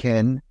we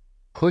can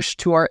push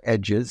to our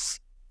edges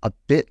a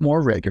bit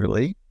more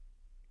regularly.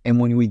 And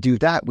when we do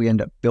that, we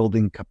end up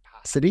building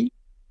capacity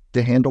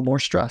to handle more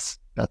stress.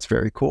 That's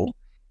very cool.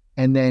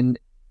 And then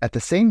at the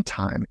same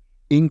time,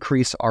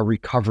 increase our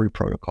recovery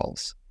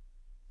protocols.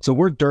 So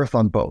we're dearth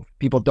on both.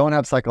 People don't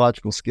have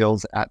psychological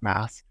skills at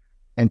mass,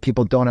 and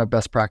people don't have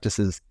best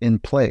practices in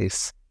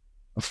place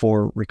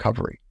for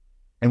recovery.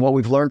 And what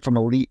we've learned from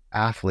elite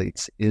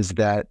athletes is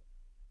that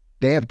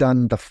they have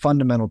done the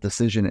fundamental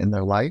decision in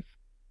their life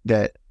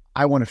that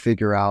I want to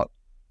figure out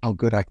how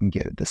good I can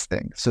get at this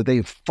thing. So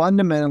they've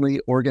fundamentally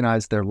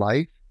organized their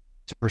life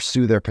to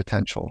pursue their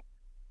potential.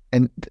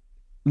 And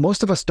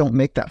most of us don't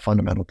make that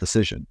fundamental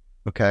decision,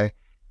 okay?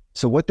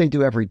 So what they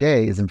do every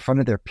day is in front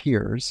of their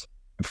peers,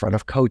 in front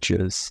of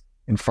coaches,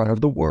 in front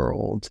of the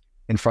world,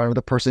 in front of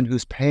the person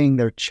who's paying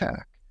their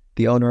check,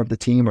 the owner of the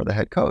team or the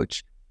head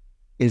coach,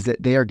 is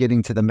that they are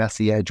getting to the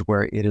messy edge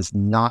where it is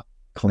not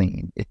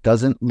clean. It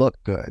doesn't look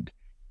good.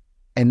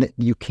 And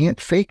you can't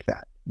fake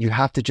that. You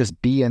have to just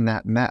be in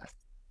that mess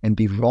and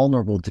be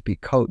vulnerable to be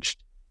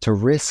coached, to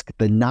risk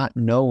the not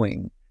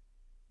knowing,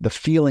 the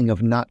feeling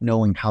of not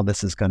knowing how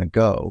this is going to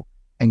go,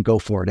 and go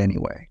for it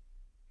anyway.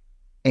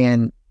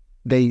 And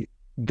they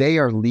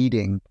are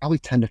leading probably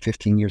 10 to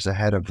 15 years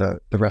ahead of the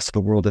rest of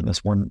the world in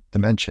this one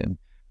dimension,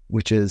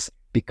 which is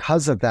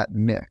because of that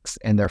mix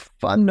and their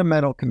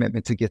fundamental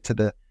commitment to get to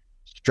the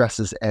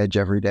stress's edge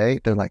every day.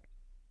 They're like,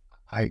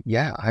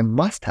 I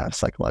must have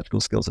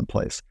psychological skills in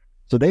place.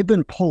 So they've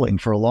been pulling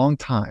for a long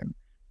time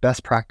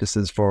best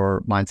practices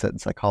for mindset and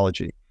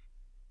psychology.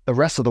 The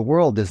rest of the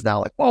world is now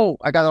like, whoa,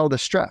 I got all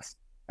this stress.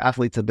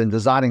 Athletes have been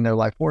designing their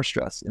life for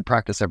stress in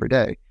practice every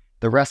day.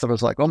 The rest of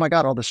us are like, oh my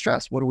God, all this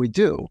stress. What do we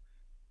do?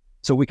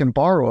 So we can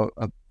borrow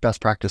a best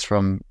practice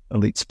from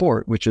elite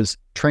sport, which is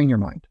train your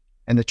mind.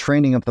 And the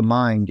training of the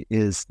mind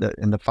is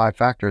and the 5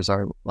 factors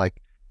are like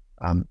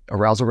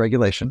arousal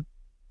regulation.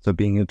 So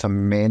being able to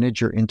manage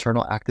your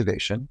internal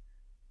activation.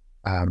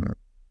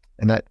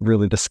 And that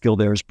really, the skill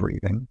there is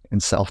breathing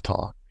and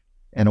self-talk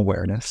and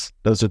awareness.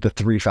 Those are the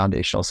 3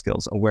 foundational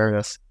skills: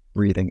 awareness,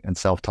 breathing, and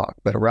self-talk.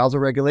 But arousal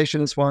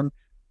regulation is one,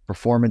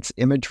 performance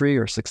imagery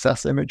or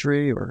success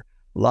imagery or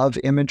love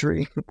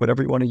imagery,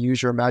 whatever you want to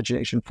use your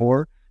imagination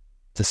for,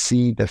 to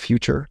see the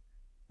future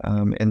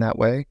in that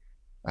way.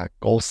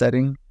 Goal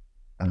setting.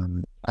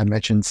 I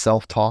mentioned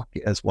self-talk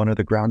as one of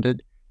the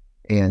grounded,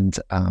 and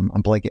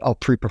I'm blanking.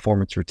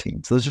 Pre-performance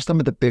routines. Those are some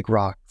of the big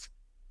rocks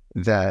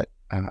that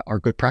are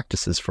good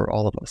practices for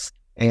all of us.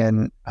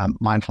 And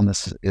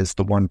mindfulness is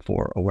the one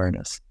for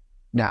awareness.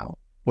 Now,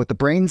 what the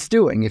brain's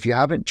doing, if you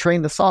haven't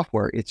trained the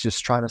software, it's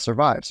just trying to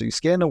survive. So you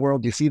scan the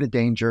world, you see the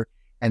danger,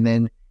 and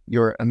then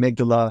your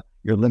amygdala,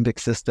 your limbic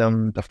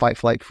system, the fight,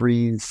 flight,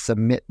 freeze,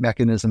 submit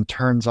mechanism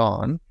turns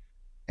on.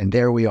 And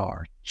there we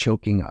are,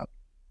 choking up.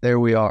 There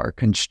we are,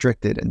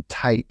 constricted and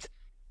tight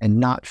and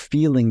not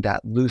feeling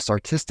that loose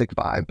artistic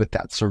vibe, but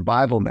that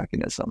survival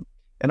mechanism.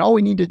 And all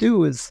we need to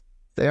do is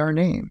say our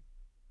name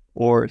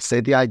or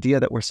say the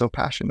idea that we're so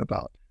passionate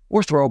about,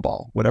 or throw a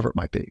ball, whatever it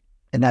might be.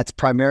 And that's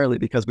primarily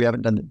because we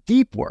haven't done the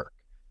deep work,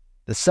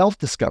 the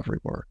self-discovery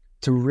work,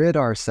 to rid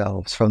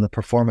ourselves from the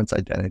performance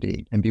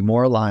identity and be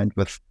more aligned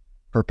with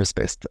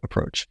purpose-based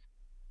approach.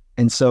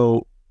 And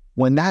so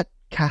when that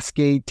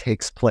cascade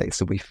takes place,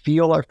 so we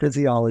feel our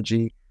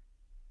physiology,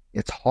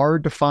 it's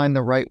hard to find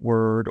the right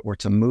word or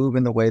to move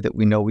in the way that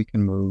we know we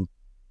can move.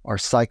 Our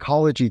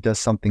psychology does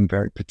something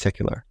very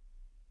particular,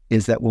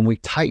 is that when we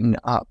tighten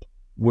up,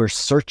 we're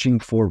searching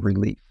for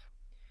relief.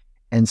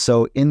 And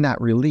so in that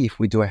relief,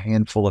 we do a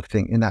handful of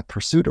things. In that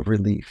pursuit of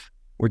relief,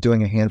 we're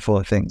doing a handful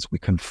of things. We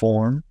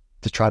conform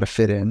to try to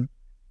fit in.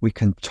 We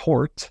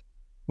contort.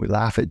 We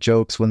laugh at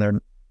jokes when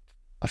they're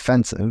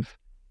offensive.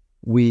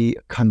 We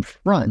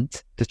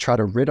confront to try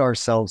to rid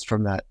ourselves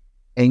from that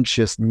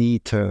anxious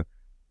need to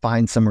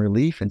find some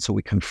relief. And so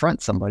we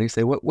confront somebody,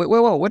 say,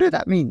 what did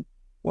that mean?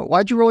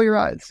 Why'd you roll your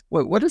eyes?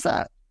 What is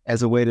that?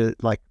 As a way to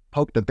like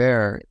poke the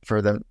bear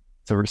for them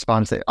to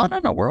respond and say, oh,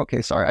 no, we're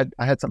okay. Sorry,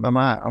 I had something in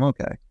my eye. I'm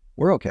okay.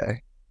 We're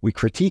okay. We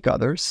critique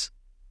others.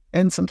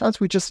 And sometimes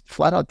we just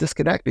flat out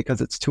disconnect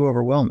because it's too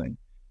overwhelming.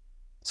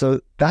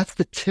 So that's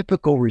the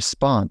typical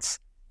response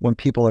when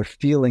people are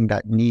feeling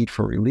that need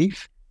for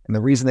relief. And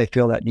the reason they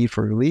feel that need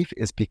for relief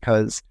is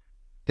because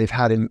they've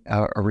had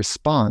a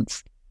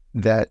response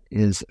that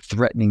is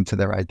threatening to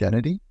their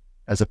identity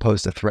as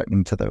opposed to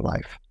threatening to their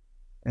life.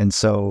 And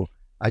so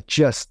I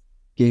just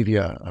gave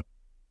you a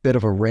bit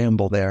of a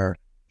ramble there,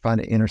 trying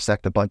to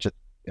intersect a bunch of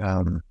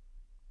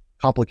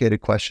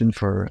complicated questions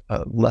for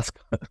a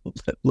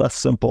less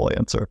simple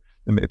answer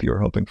than maybe you were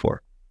hoping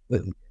for.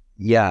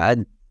 Yeah,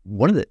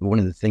 one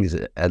of the things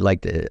that I'd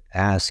like to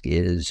ask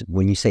is,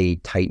 when you say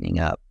tightening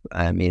up,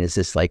 I mean, is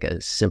this like a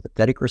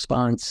sympathetic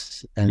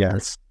response?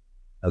 Yes.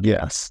 Okay.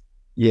 Yes.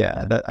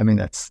 Yeah.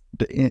 That's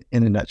in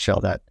a nutshell,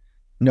 that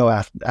no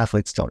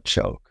athletes don't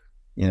choke,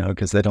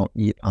 because they don't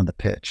eat on the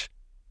pitch,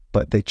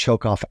 but they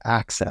choke off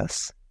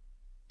access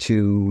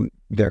to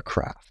their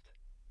craft.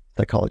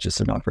 Psychologists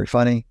are not very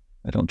funny.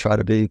 I don't try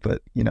to be,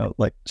 but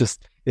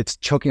it's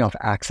choking off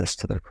access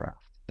to their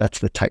craft. That's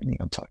the tightening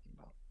I'm talking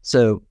about.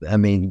 So, I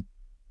mean,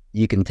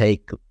 you can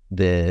take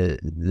the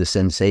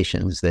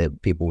sensations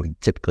that people would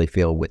typically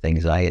feel with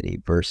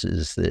anxiety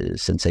versus the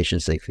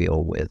sensations they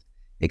feel with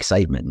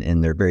excitement,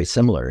 and they're very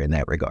similar in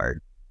that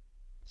regard.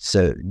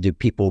 So do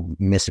people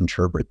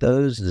misinterpret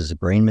those? Does the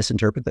brain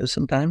misinterpret those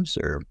sometimes?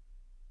 Or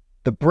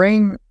the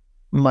brain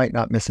might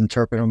not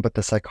misinterpret them, but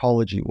the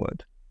psychology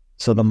would.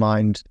 So the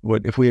mind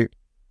would, if we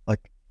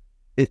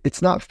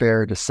it's not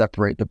fair to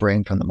separate the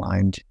brain from the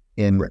mind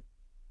in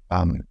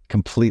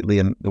completely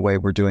in the way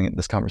we're doing it in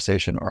this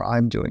conversation, or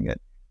I'm doing it.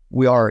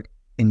 We are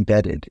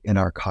embedded in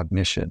our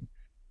cognition,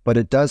 but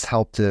it does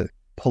help to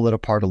pull it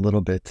apart a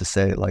little bit to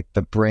say, like,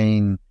 the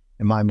brain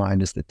in my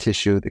mind is the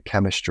tissue, the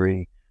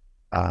chemistry,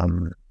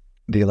 the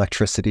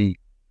electricity,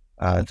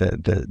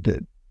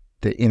 the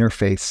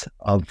interface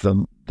of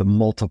the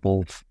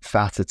multiple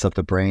facets of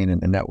the brain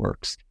and the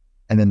networks.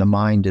 And then the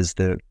mind is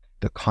the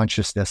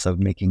consciousness of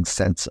making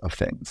sense of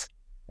things.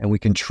 And we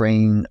can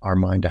train our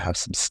mind to have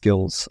some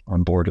skills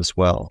on board as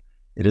well.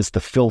 It is the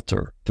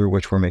filter through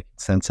which we're making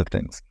sense of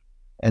things.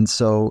 And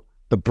so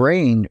the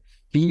brain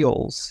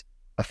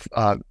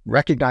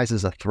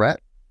recognizes a threat.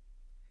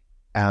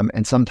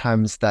 And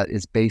sometimes that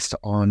is based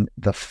on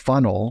the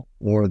funnel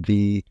or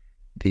the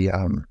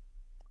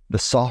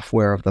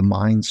software of the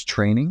mind's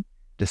training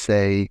to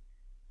say,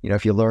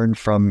 if you learn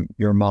from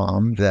your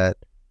mom that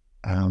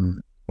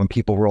when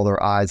people roll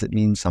their eyes, it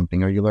means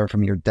something, or you learn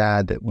from your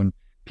dad that when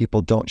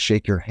people don't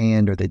shake your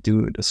hand or they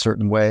do it a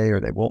certain way or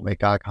they won't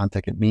make eye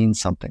contact, it means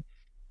something.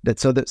 That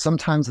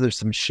sometimes there's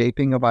some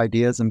shaping of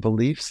ideas and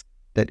beliefs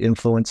that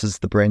influences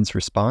the brain's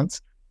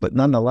response, but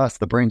nonetheless,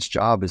 the brain's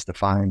job is to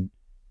find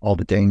all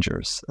the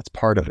dangers. That's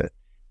part of it.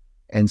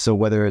 And so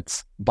whether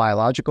it's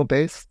biological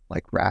based,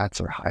 like rats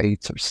or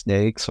heights or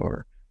snakes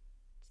or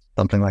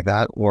something like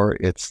that, or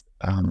it's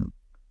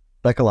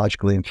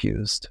psychologically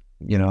infused,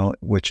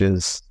 which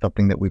is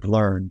something that we've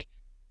learned.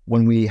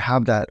 When we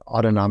have that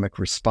autonomic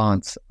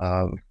response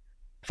of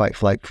fight,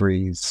 flight,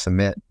 freeze,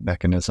 submit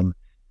mechanism,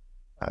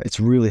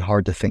 it's really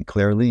hard to think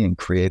clearly and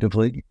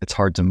creatively. It's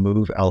hard to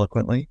move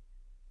eloquently.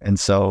 And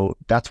so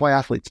that's why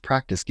athletes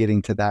practice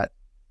getting to that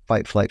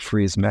fight, flight,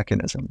 freeze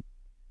mechanism.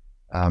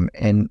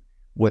 And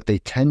what they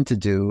tend to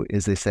do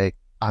is they say,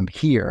 I'm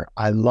here,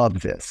 I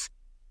love this.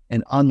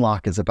 An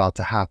unlock is about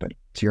to happen,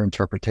 to your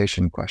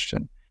interpretation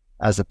question,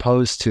 as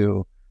opposed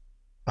to,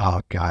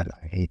 oh God,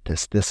 I hate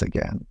this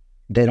again.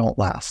 They don't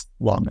last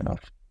long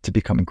enough to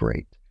become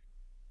great.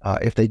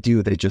 If they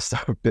do, they just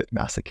are a bit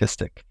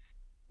masochistic.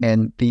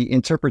 And the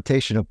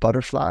interpretation of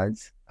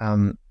butterflies,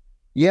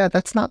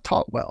 that's not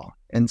taught well.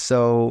 And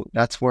so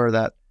that's where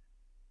that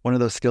one of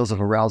those skills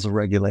of arousal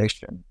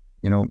regulation,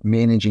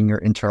 managing your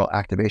internal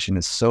activation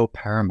is so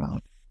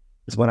paramount.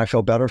 Is when I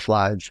feel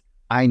butterflies,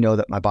 I know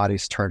that my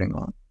body's turning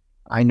on.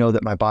 I know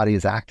that my body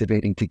is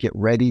activating to get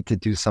ready to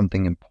do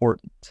something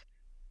important.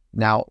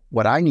 Now,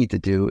 what I need to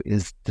do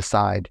is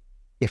decide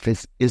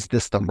is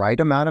this the right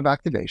amount of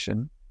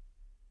activation,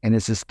 and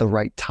is this the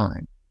right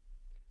time?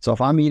 So if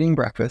I'm eating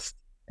breakfast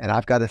and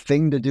I've got a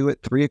thing to do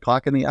at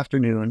 3:00 in the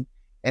afternoon,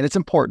 and it's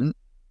important,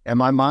 and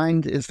my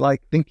mind is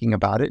like thinking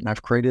about it, and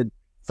I've created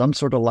some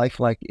sort of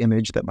lifelike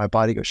image that my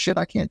body goes, shit,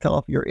 I can't tell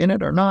if you're in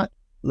it or not.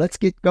 Let's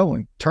get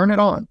going. Turn it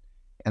on.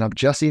 And I'm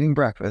just eating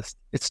breakfast.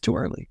 It's too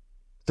early.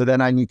 So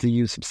then I need to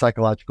use some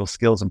psychological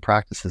skills and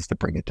practices to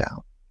bring it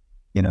down,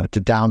 to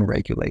down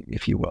regulate,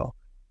 if you will.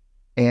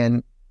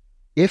 And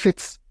if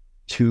it's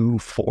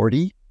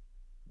 2:40,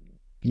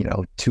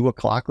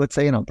 2:00, let's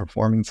say, and I'm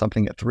performing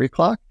something at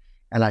 3:00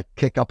 and I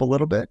kick up a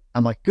little bit,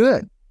 I'm like,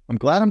 good. I'm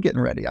glad I'm getting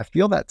ready. I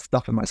feel that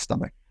stuff in my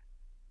stomach.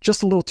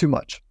 Just a little too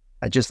much.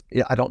 I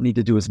don't need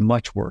to do as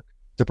much work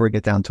to bring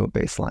it down to a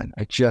baseline.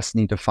 I just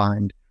need to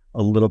find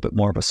a little bit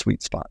more of a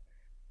sweet spot.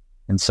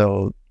 And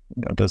so,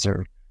 those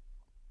are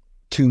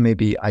two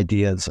maybe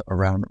ideas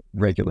around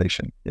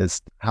regulation: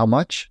 is how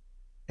much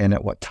and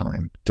at what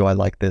time do I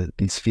like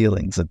these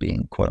feelings of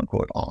being quote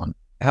unquote on.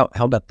 How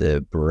about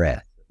the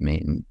breath? I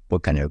mean,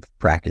 what kind of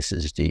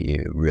practices do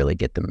you really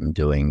get them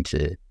doing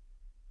to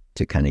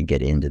kind of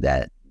get into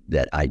that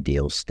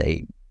ideal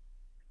state?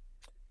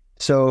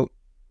 So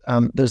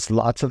there's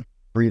lots of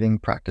breathing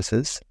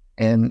practices.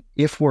 And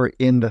if we're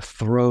in the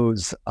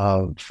throes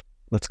of,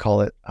 let's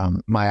call it,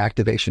 my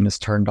activation is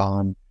turned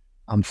on,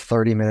 I'm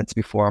 30 minutes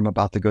before I'm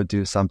about to go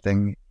do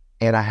something,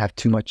 and I have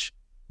too much,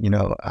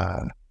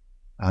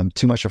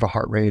 too much of a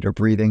heart rate or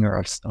breathing,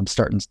 or I'm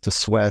starting to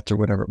sweat or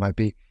whatever it might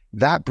be,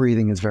 that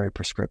breathing is very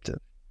prescriptive,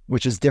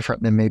 which is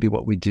different than maybe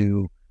what we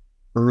do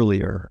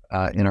earlier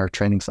in our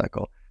training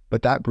cycle.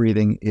 But that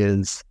breathing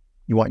is,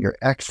 you want your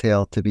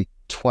exhale to be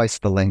twice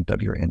the length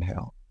of your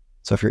inhale.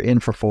 So if you're in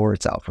for 4,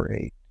 it's out for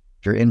 8.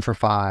 If you're in for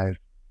 5,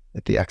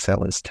 the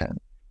exhale is 10.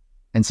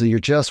 And so you're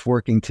just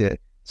working to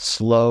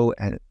slow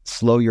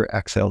your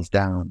exhales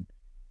down.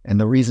 And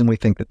the reason we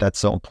think that that's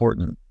so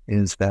important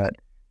is that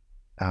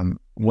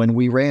when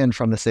we ran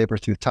from the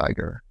saber-toothed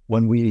tiger,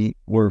 when we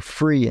were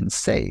free and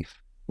safe,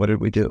 what did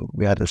we do?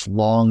 We had this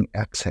long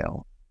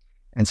exhale.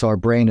 And so our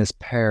brain has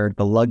paired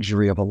the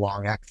luxury of a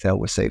long exhale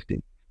with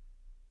safety.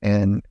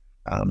 And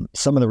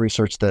some of the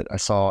research that I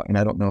saw, and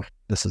I don't know if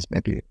this is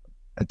maybe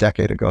a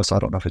decade ago, so I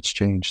don't know if it's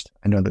changed.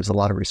 I know there's a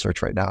lot of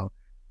research right now,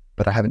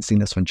 but I haven't seen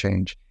this one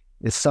change,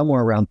 is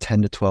somewhere around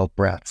 10 to 12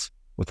 breaths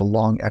with a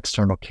long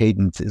external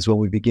cadence is when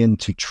we begin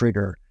to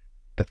trigger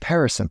the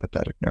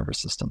parasympathetic nervous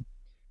system,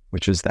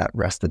 which is that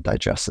rest and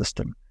digest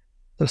system.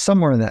 So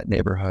somewhere in that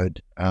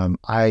neighborhood,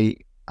 I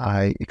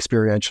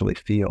experientially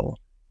feel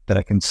that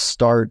I can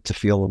start to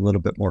feel a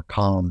little bit more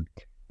calm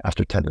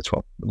after 10 to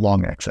 12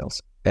 long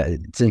exhales.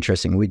 It's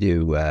interesting. We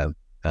do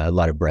a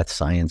lot of breath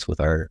science with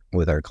our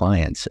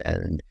clients,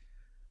 and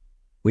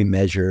we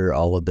measure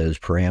all of those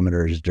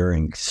parameters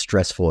during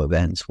stressful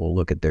events. We'll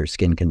look at their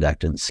skin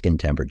conductance, skin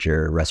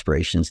temperature,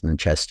 respirations in the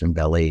chest and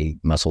belly,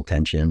 muscle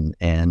tension,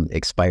 and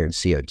expired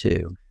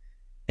CO2.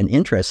 And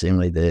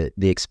interestingly, the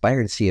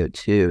expired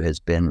CO2 has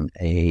been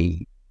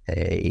a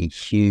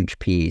huge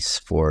piece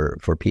for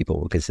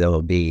people, because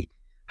they'll be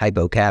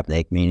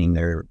hypocapnic, meaning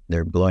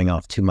they're blowing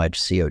off too much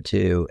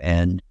CO2,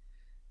 and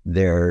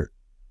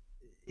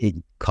it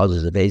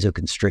causes a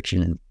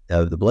vasoconstriction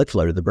of the blood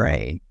flow to the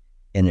brain,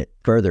 and it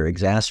further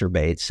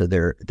exacerbates. So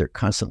they're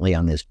constantly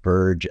on this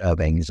verge of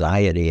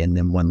anxiety, and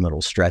then one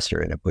little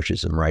stressor and it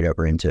pushes them right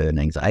over into an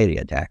anxiety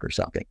attack or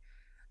something.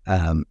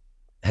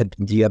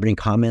 Do you have any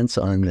comments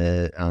on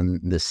the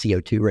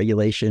CO2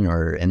 regulation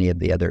or any of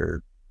the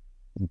other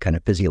kind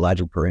of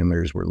physiological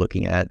parameters we're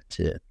looking at?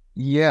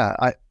 Yeah,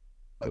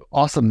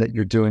 awesome that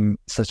you're doing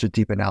such a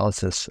deep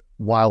analysis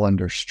while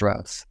under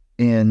stress.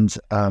 And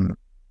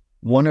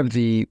one of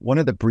the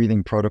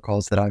breathing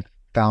protocols that I've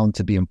found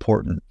to be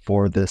important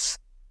for this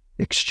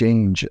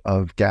exchange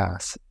of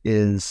gas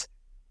is,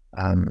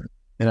 and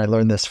I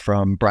learned this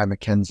from Brian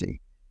McKenzie.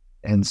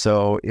 And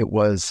so it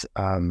was,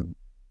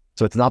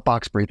 so it's not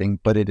box breathing,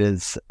 but it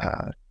is,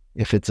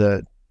 if it's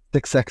a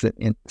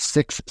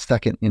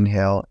 6-second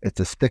inhale, it's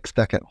a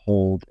 6-second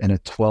hold and a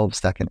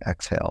 12-second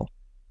exhale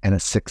and a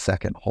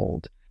 6-second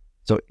hold.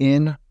 So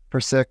in for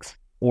 6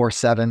 or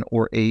 7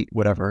 or 8,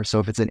 whatever. So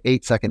if it's an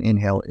 8-second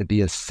inhale, it'd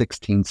be a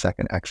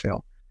 16-second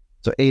exhale.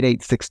 So 8,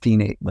 8,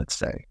 16, 8, let's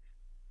say.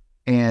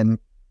 And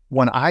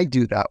when I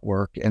do that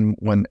work, and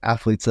when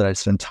athletes that I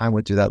spend time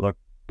with do that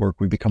work,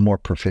 we become more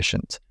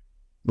proficient.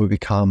 We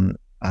become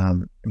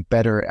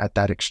better at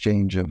that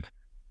exchange of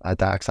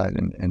dioxide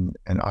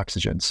and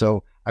oxygen.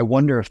 So I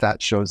wonder if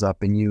that shows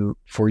up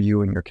for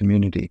you and your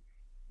community,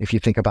 if you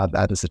think about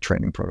that as a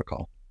training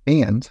protocol.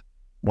 And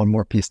one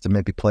more piece to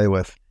maybe play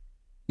with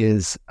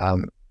is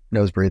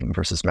nose breathing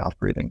versus mouth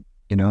breathing.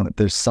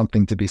 There's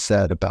something to be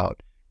said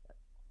about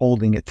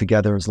holding it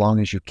together as long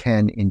as you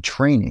can in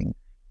training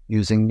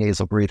using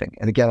nasal breathing.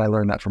 And again, I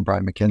learned that from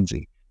Brian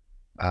McKenzie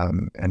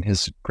and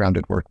his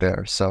grounded work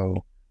there.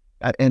 So,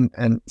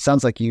 and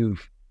sounds like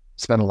you've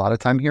spent a lot of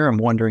time here. I'm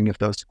wondering if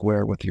those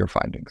square with your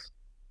findings.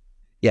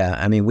 Yeah,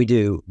 I mean,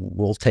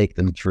 we'll take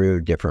them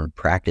through different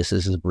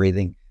practices of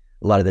breathing.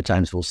 A lot of the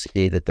times we'll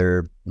see that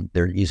they're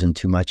using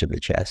too much of the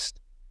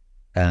chest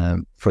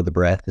for the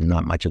breath and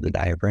not much of the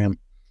diaphragm.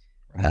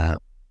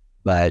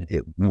 But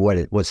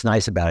what's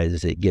nice about it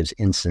is it gives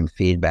instant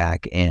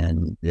feedback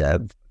and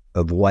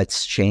of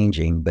what's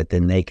changing, but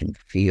then they can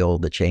feel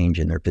the change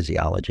in their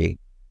physiology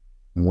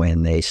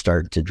when they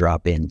start to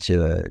drop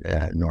into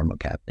a normal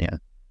apnea.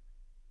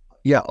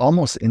 Yeah,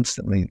 almost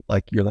instantly.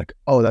 Like you're like,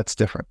 oh, that's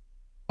different.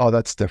 Oh,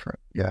 that's different.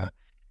 Yeah.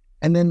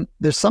 And then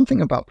there's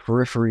something about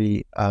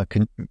periphery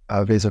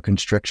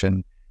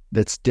vasoconstriction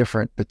that's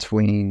different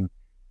between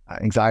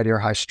anxiety or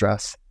high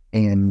stress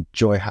and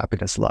joy,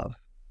 happiness, love.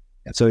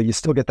 And so you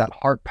still get that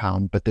heart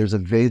pound, but there's a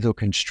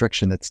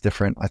vasoconstriction that's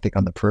different, I think,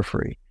 on the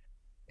periphery.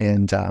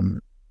 And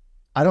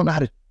I don't know how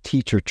to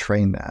teach or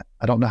train that.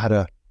 I don't know how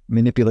to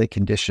manipulate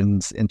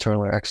conditions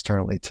internally or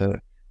externally to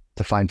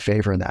find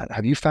favor in that.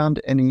 Have you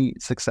found any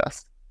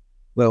success?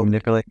 Well,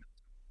 manipulate?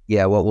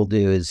 Yeah, what we'll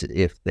do is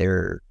if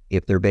they're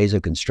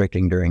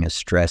vasoconstricting during a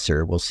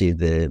stressor, we'll see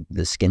the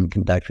skin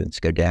conductance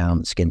go down,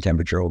 the skin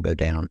temperature will go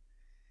down.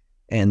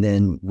 And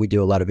then we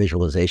do a lot of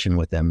visualization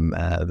with them,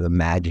 of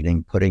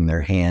imagining putting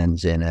their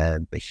hands in a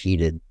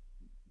heated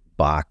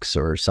box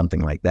or something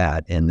like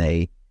that. And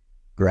they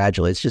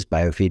gradually, it's just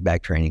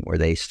biofeedback training where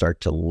they start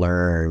to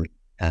learn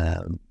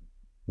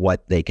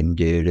what they can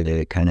do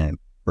to kind of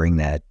bring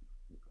that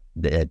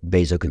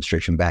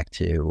vasoconstriction back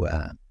to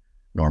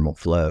normal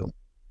flow.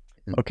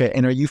 Okay.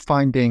 And are you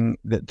finding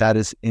that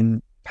is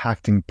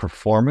impacting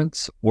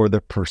performance or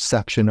the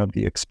perception of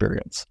the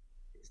experience?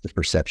 It's the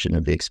perception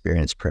of the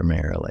experience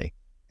primarily.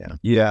 Yeah.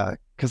 Yeah.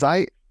 Because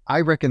I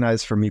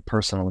recognize for me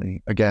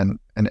personally, again,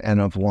 an N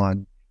of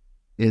one,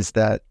 is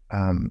that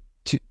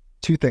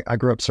two things. I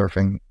grew up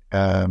surfing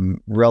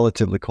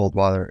relatively cold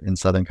water in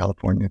Southern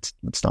California.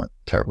 It's not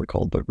terribly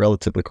cold, but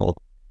relatively cold.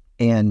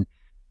 And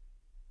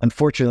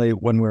unfortunately,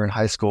 when we were in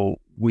high school,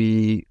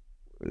 it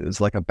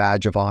was like a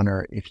badge of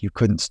honor if you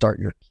couldn't start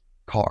your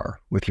car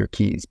with your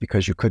keys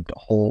because you couldn't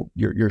hold,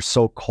 you're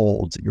so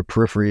cold, your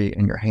periphery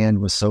and your hand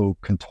was so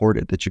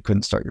contorted that you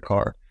couldn't start your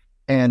car.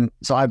 And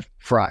so I've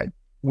fried.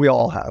 We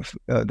all have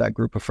that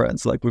group of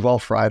friends. Like we've all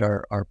fried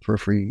our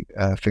periphery,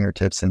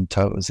 fingertips and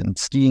toes, and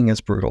skiing is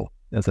brutal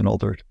as an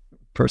older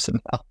person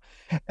now.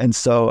 And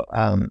so,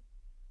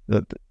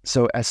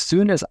 so as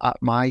soon as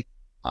my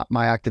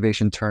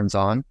activation turns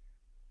on,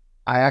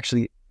 I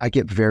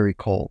get very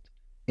cold,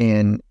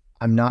 and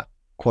I'm not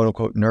quote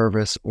unquote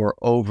nervous or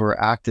over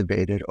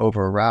activated,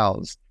 over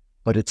aroused,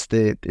 but it's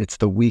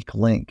the weak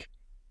link.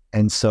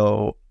 And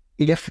so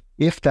if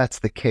that's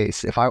the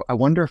case, if I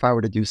wonder if I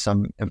were to do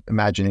some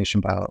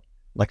imagination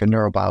like a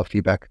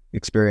neurobiofeedback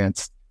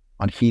experience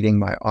on heating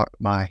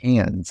my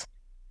hands,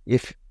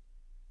 if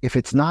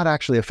it's not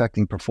actually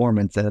affecting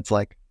performance, then it's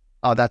like,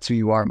 oh, that's who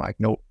you are, Mike.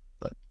 No,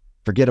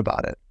 forget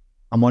about it.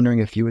 I'm wondering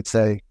if you would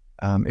say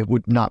it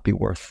would not be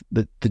worth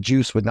the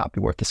juice would not be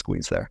worth the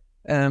squeeze there.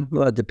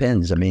 Well, it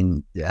depends. I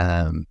mean,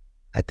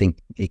 I think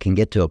it can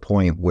get to a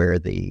point where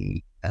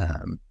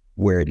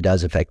where it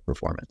does affect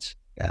performance.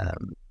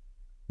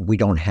 We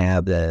don't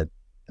have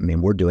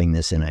we're doing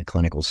this in a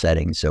clinical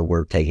setting, so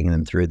we're taking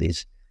them through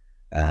these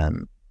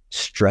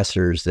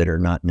stressors that are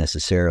not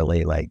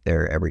necessarily like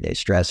their everyday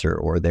stressor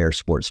or their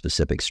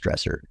sport-specific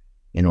stressor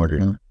in order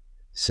to,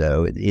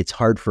 so it's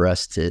hard for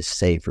us to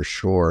say for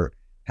sure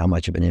how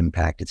much of an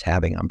impact it's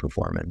having on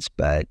performance,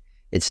 but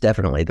it's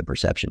definitely the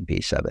perception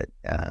piece of it.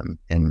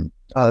 And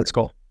that's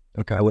cool.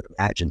 Okay. I would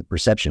imagine the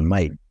perception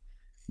might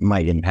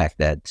impact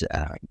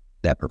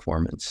that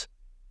performance.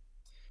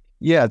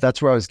 Yeah,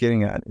 that's where I was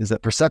getting at, is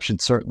that perception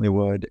certainly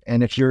would.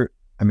 And if you're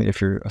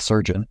a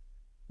surgeon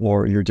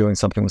or you're doing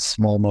something with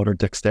small motor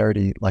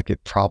dexterity, like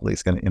it probably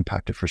is going to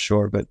impact it for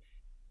sure. But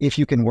if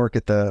you can work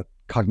at the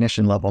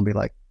cognition level and be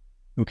like,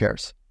 who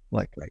cares?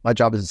 Like, right. My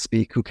job is to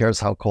speak. Who cares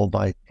how cold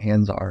my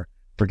hands are?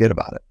 Forget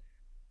about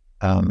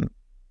it.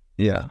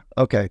 Yeah.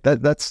 Okay.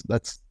 That's.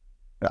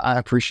 I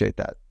appreciate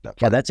that.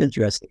 Yeah, that's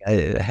interesting.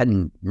 I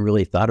hadn't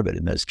really thought of it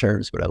in those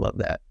terms, but I love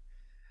that.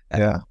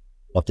 Yeah.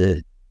 We'll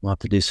have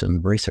to do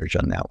some research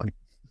on that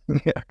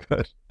one. Yeah,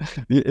 good.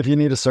 If you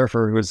need a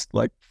surfer who's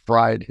like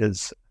fried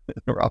his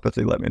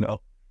neuropathy, let me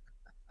know.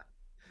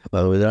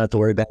 Well, we don't have to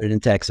worry about it in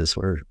Texas.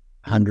 We're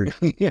 100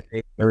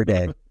 every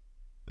day.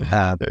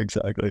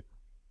 Exactly.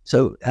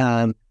 So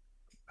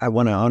I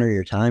want to honor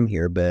your time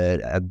here,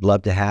 but I'd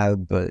love to have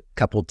a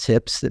couple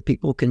tips that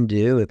people can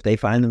do if they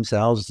find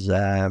themselves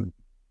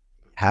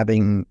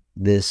having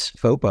this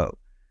FOPO.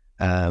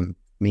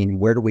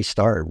 Where do we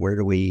start?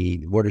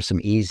 What are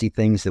some easy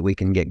things that we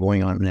can get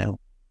going on now?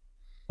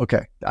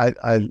 Okay.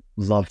 I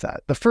love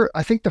that.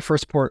 I think the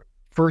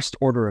first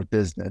order of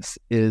business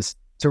is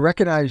to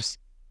recognize,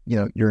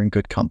 you're in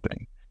good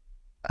company.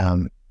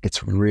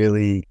 It's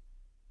really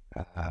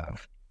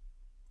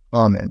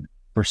common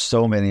for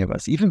so many of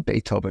us, even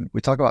Beethoven.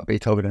 We talk about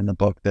Beethoven in the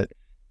book, that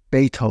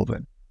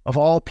Beethoven, of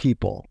all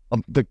people,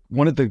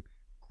 one of the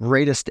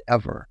greatest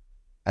ever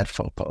at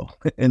FOPO.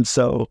 And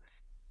so,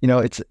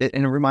 it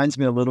reminds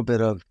me a little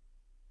bit of,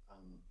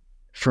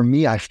 for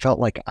me, I felt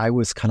like I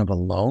was kind of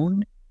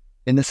alone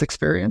in this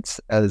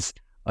experience. As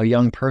a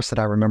young person,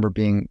 I remember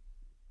being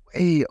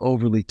way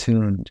overly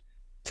tuned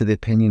to the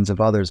opinions of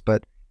others,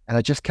 and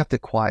I just kept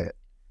it quiet.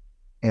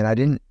 And I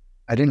didn't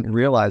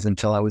realize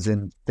until I was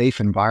in safe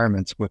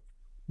environments with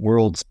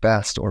world's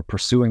best or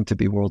pursuing to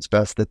be world's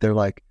best that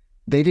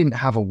they didn't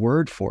have a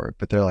word for it,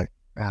 but they're like,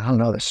 I don't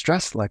know, the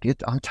stress,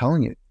 I'm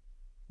telling you.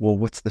 Well,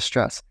 what's the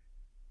stress?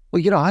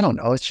 Well, I don't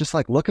know. It's just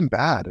like looking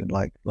bad and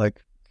like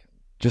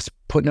just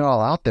putting it all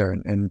out there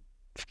and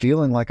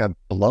feeling like I've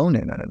blown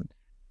in it.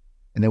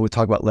 And they would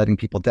talk about letting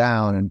people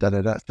down and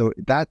da-da-da. So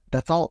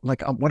that's all,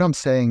 like, what I'm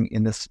saying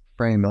in this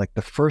frame, like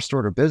the first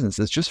order of business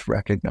is just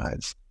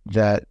recognize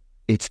that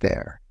it's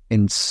there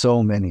in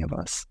so many of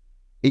us,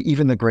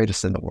 even the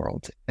greatest in the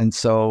world. And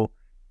so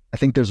I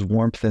think there's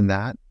warmth in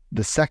that.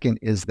 The second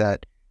is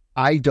that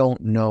I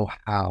don't know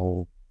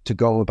how to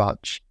go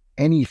about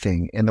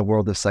anything in the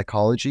world of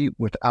psychology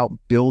without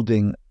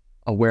building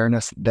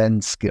awareness,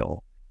 then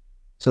skill.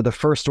 So the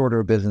first order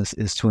of business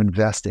is to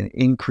invest in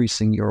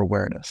increasing your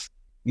awareness.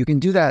 You can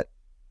do that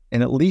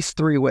in at least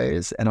 3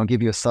 ways, and I'll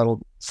give you a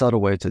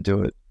subtle way to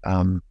do it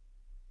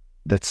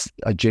that's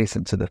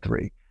adjacent to the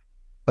 3.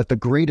 But the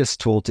greatest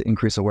tool to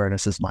increase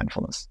awareness is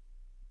mindfulness.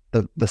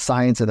 The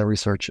science and the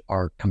research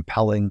are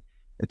compelling.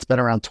 It's been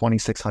around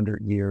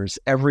 2,600 years.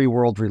 Every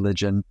world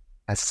religion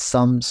has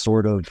some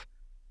sort of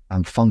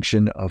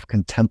function of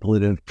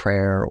contemplative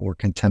prayer or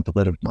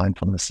contemplative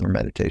mindfulness or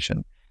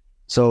meditation.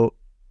 So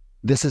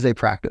this is a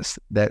practice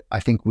that I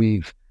think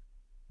we're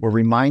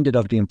reminded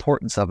of the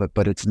importance of it,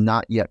 but it's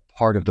not yet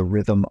part of the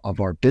rhythm of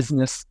our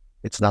business.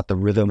 It's not the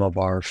rhythm of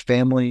our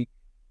family,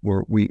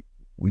 where we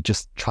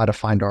just try to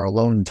find our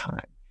alone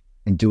time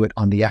and do it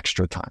on the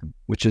extra time,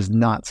 which is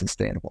not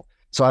sustainable.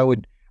 So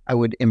I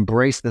would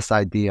embrace this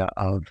idea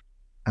of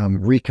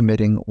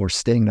recommitting or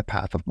staying the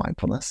path of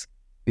mindfulness,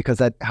 because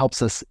that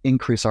helps us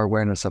increase our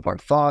awareness of our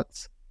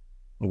thoughts,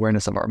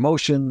 awareness of our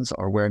emotions,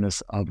 our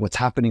awareness of what's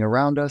happening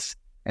around us.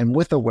 And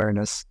with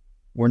awareness,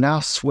 we're now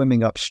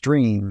swimming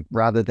upstream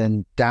rather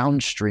than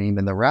downstream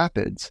in the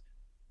rapids,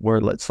 where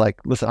it's like,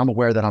 listen, I'm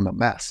aware that I'm a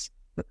mess.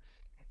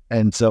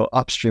 And so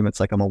upstream,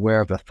 it's like I'm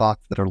aware of the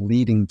thoughts that are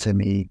leading to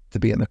me to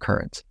be in the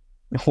current,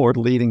 or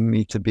leading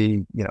me to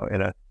be,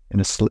 in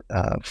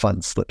a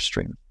fun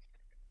slipstream.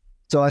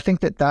 So I think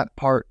that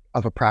part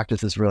of a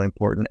practice is really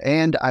important.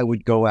 And I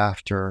would go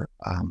after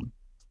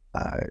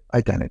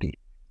identity,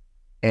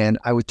 and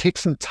I would take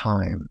some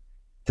time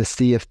to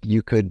see if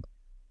you could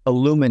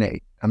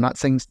illuminate. I'm not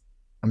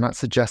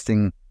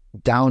suggesting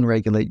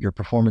downregulate your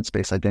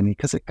performance-based identity,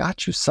 because it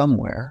got you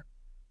somewhere.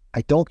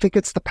 I don't think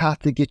it's the path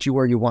to get you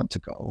where you want to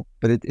go,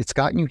 but it's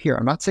gotten you here.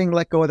 I'm not saying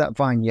let go of that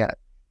vine yet.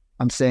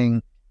 I'm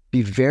saying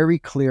be very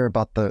clear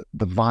about the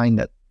vine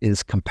that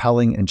is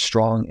compelling and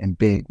strong and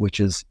big,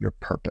 which is your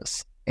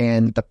purpose.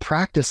 And the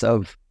practice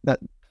of that,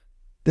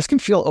 this can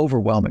feel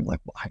overwhelming. Like,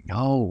 well, I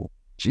know,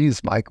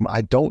 geez, Mike,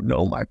 I don't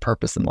know my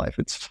purpose in life.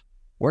 It's,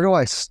 where do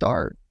I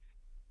start?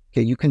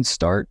 Okay, you can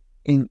start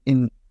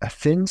in a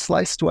thin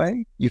sliced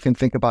way. You can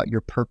think about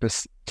your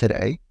purpose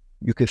today.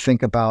 You could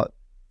think about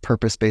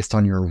purpose based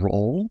on your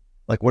role.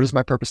 Like, what is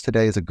my purpose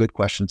today is a good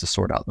question to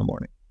sort out in the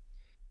morning.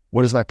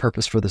 What is my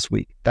purpose for this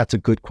week? That's a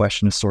good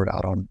question to sort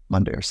out on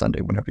Monday or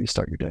Sunday, whenever you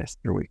start your days,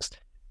 your weeks.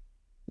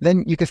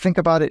 Then you could think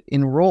about it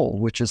in role,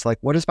 which is like,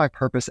 what is my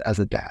purpose as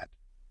a dad,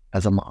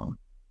 as a mom,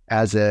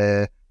 as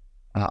a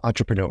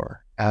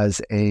entrepreneur,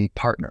 as a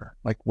partner?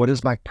 Like, what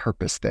is my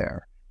purpose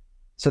there?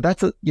 So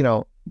that's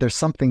there's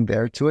something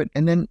there to it.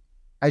 And then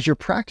as you're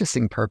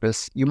practicing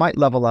purpose, you might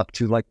level up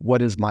to like,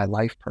 what is my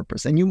life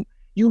purpose? And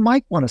you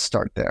might want to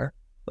start there.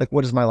 Like,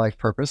 what is my life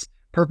purpose?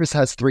 Purpose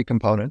has 3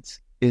 components.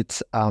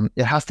 It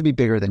has to be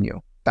bigger than you.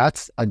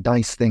 That's a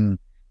nice thing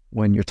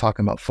when you're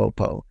talking about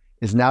FOPO,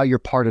 is now you're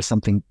part of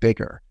something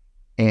bigger,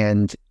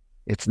 and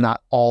it's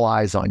not all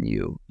eyes on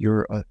you.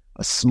 You're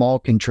a small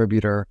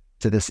contributor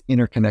to this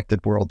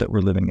interconnected world that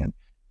we're living in.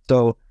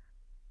 So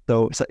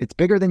it's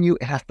bigger than you.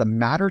 It has to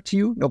matter to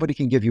you. Nobody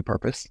can give you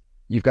purpose.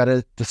 You've got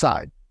to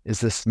decide, is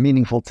this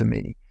meaningful to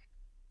me?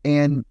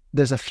 And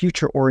there's a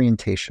future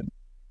orientation,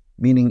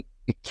 meaning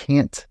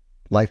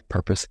life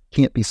purpose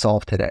can't be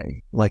solved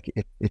today. Like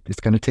it's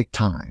going to take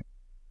time.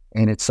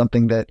 And it's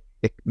something that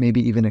it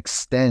maybe even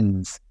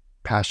extends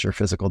past your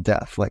physical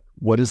death. Like,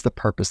 what is the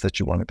purpose that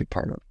you want to be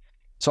part of?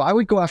 So I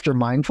would go after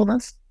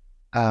mindfulness.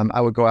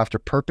 I would go after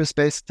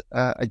purpose-based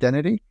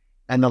identity.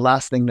 And the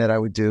last thing that I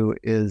would do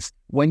is,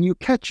 when you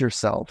catch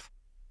yourself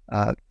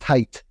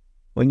tight,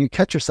 when you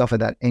catch yourself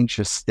in that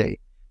anxious state,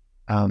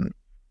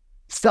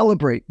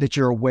 celebrate that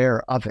you're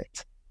aware of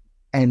it.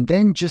 And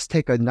then just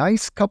take a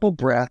nice couple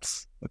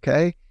breaths,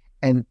 okay?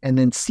 And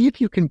then see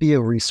if you can be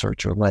a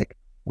researcher. Like,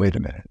 wait a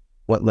minute,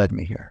 what led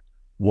me here?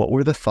 What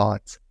were the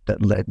thoughts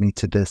that led me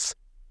to this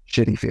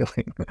shitty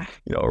feeling?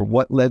 Or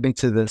what led me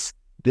to this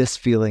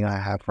feeling I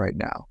have right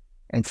now?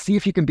 And see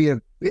if you can be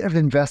a bit of an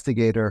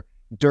investigator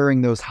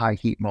during those high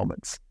heat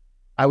moments.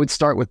 I would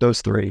start with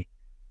those 3.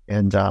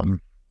 And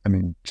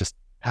just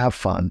have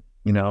fun.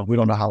 We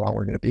don't know how long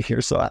we're going to be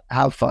here. So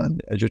have fun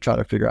as you're trying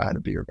to figure out how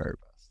to be your very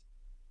best.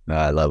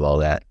 I love all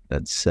that.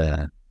 That's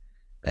that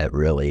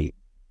really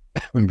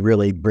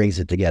brings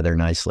it together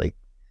nicely.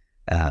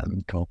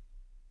 Cool.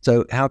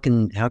 So how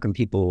can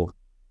people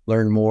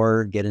learn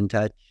more, get in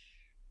touch?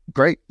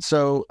 Great.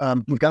 So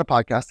we've got a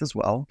podcast as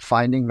well.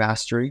 Finding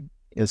Mastery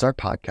is our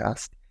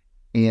podcast,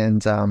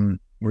 and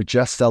we're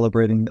just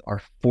celebrating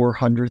our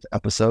 400th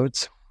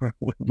episodes.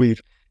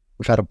 We've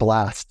had a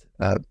blast,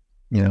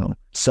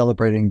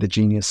 celebrating the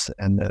genius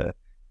and the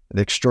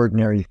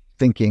extraordinary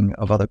thinking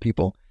of other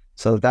people.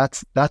 So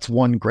that's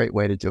one great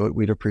way to do it.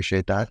 We'd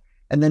appreciate that.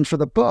 And then for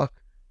the book,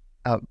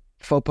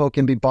 FOPO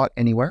can be bought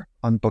anywhere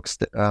on books,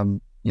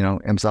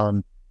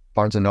 Amazon,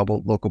 Barnes &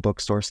 Noble, local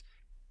bookstores.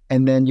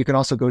 And then you can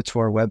also go to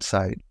our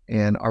website,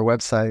 and our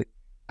website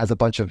has a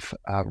bunch of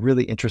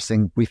really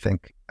interesting, we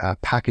think,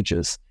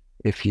 packages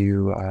if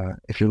you're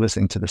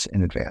listening to this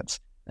in advance.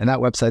 And that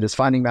website is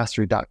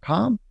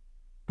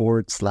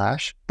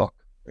findingmastery.com/book.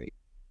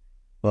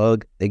 Well,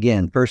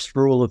 again, first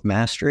rule of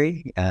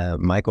mastery,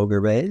 Michael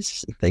Gervais,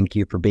 thank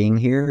you for being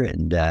here,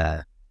 and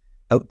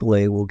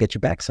hopefully we'll get you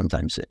back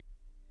sometime soon.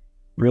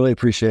 Really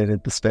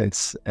appreciated the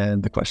space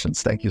and the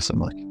questions. Thank you so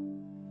much.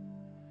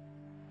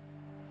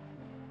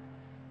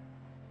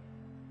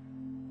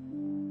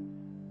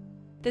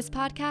 This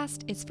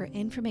podcast is for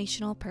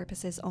informational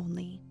purposes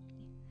only.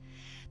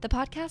 The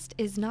podcast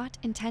is not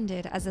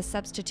intended as a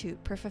substitute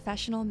for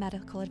professional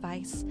medical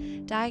advice,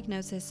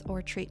 diagnosis,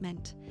 or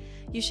treatment.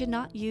 You should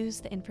not use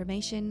the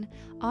information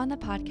on the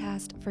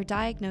podcast for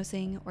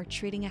diagnosing or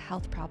treating a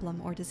health problem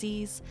or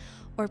disease,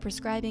 or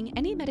prescribing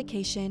any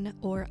medication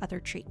or other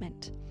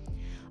treatment.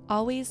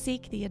 Always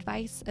seek the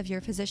advice of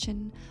your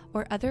physician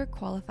or other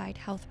qualified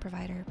health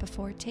provider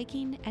before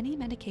taking any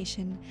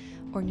medication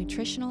or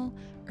nutritional,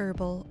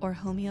 herbal, or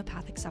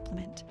homeopathic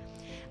supplement,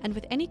 and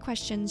with any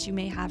questions you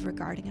may have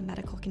regarding a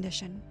medical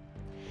condition.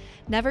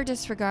 Never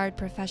disregard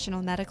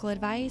professional medical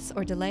advice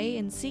or delay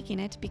in seeking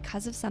it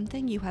because of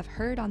something you have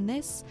heard on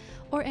this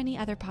or any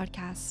other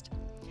podcast.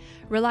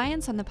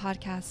 Reliance on the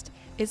podcast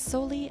is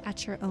solely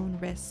at your own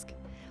risk.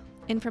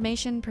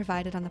 Information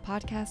provided on the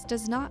podcast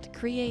does not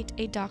create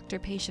a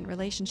doctor-patient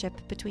relationship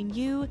between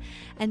you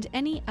and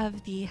any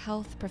of the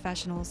health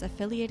professionals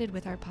affiliated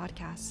with our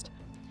podcast.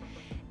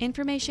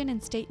 Information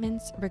and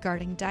statements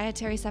regarding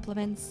dietary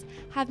supplements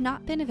have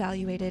not been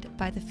evaluated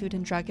by the Food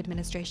and Drug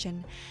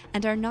Administration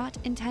and are not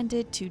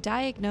intended to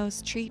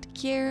diagnose, treat,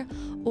 cure,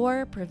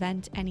 or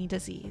prevent any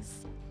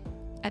disease.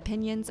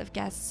 Opinions of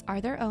guests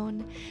are their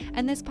own,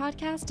 and this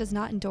podcast does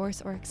not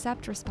endorse or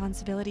accept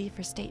responsibility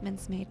for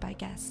statements made by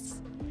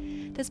guests.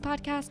 This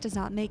podcast does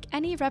not make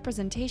any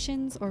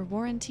representations or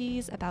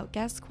warranties about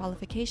guests'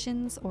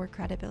 qualifications or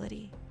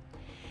credibility.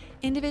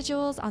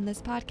 Individuals on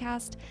this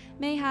podcast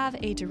may have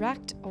a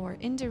direct or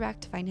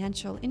indirect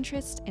financial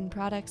interest in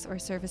products or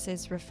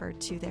services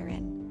referred to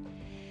therein.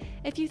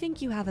 If you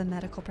think you have a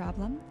medical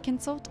problem,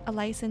 consult a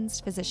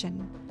licensed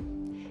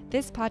physician.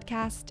 This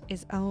podcast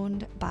is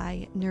owned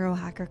by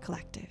Neurohacker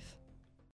Collective.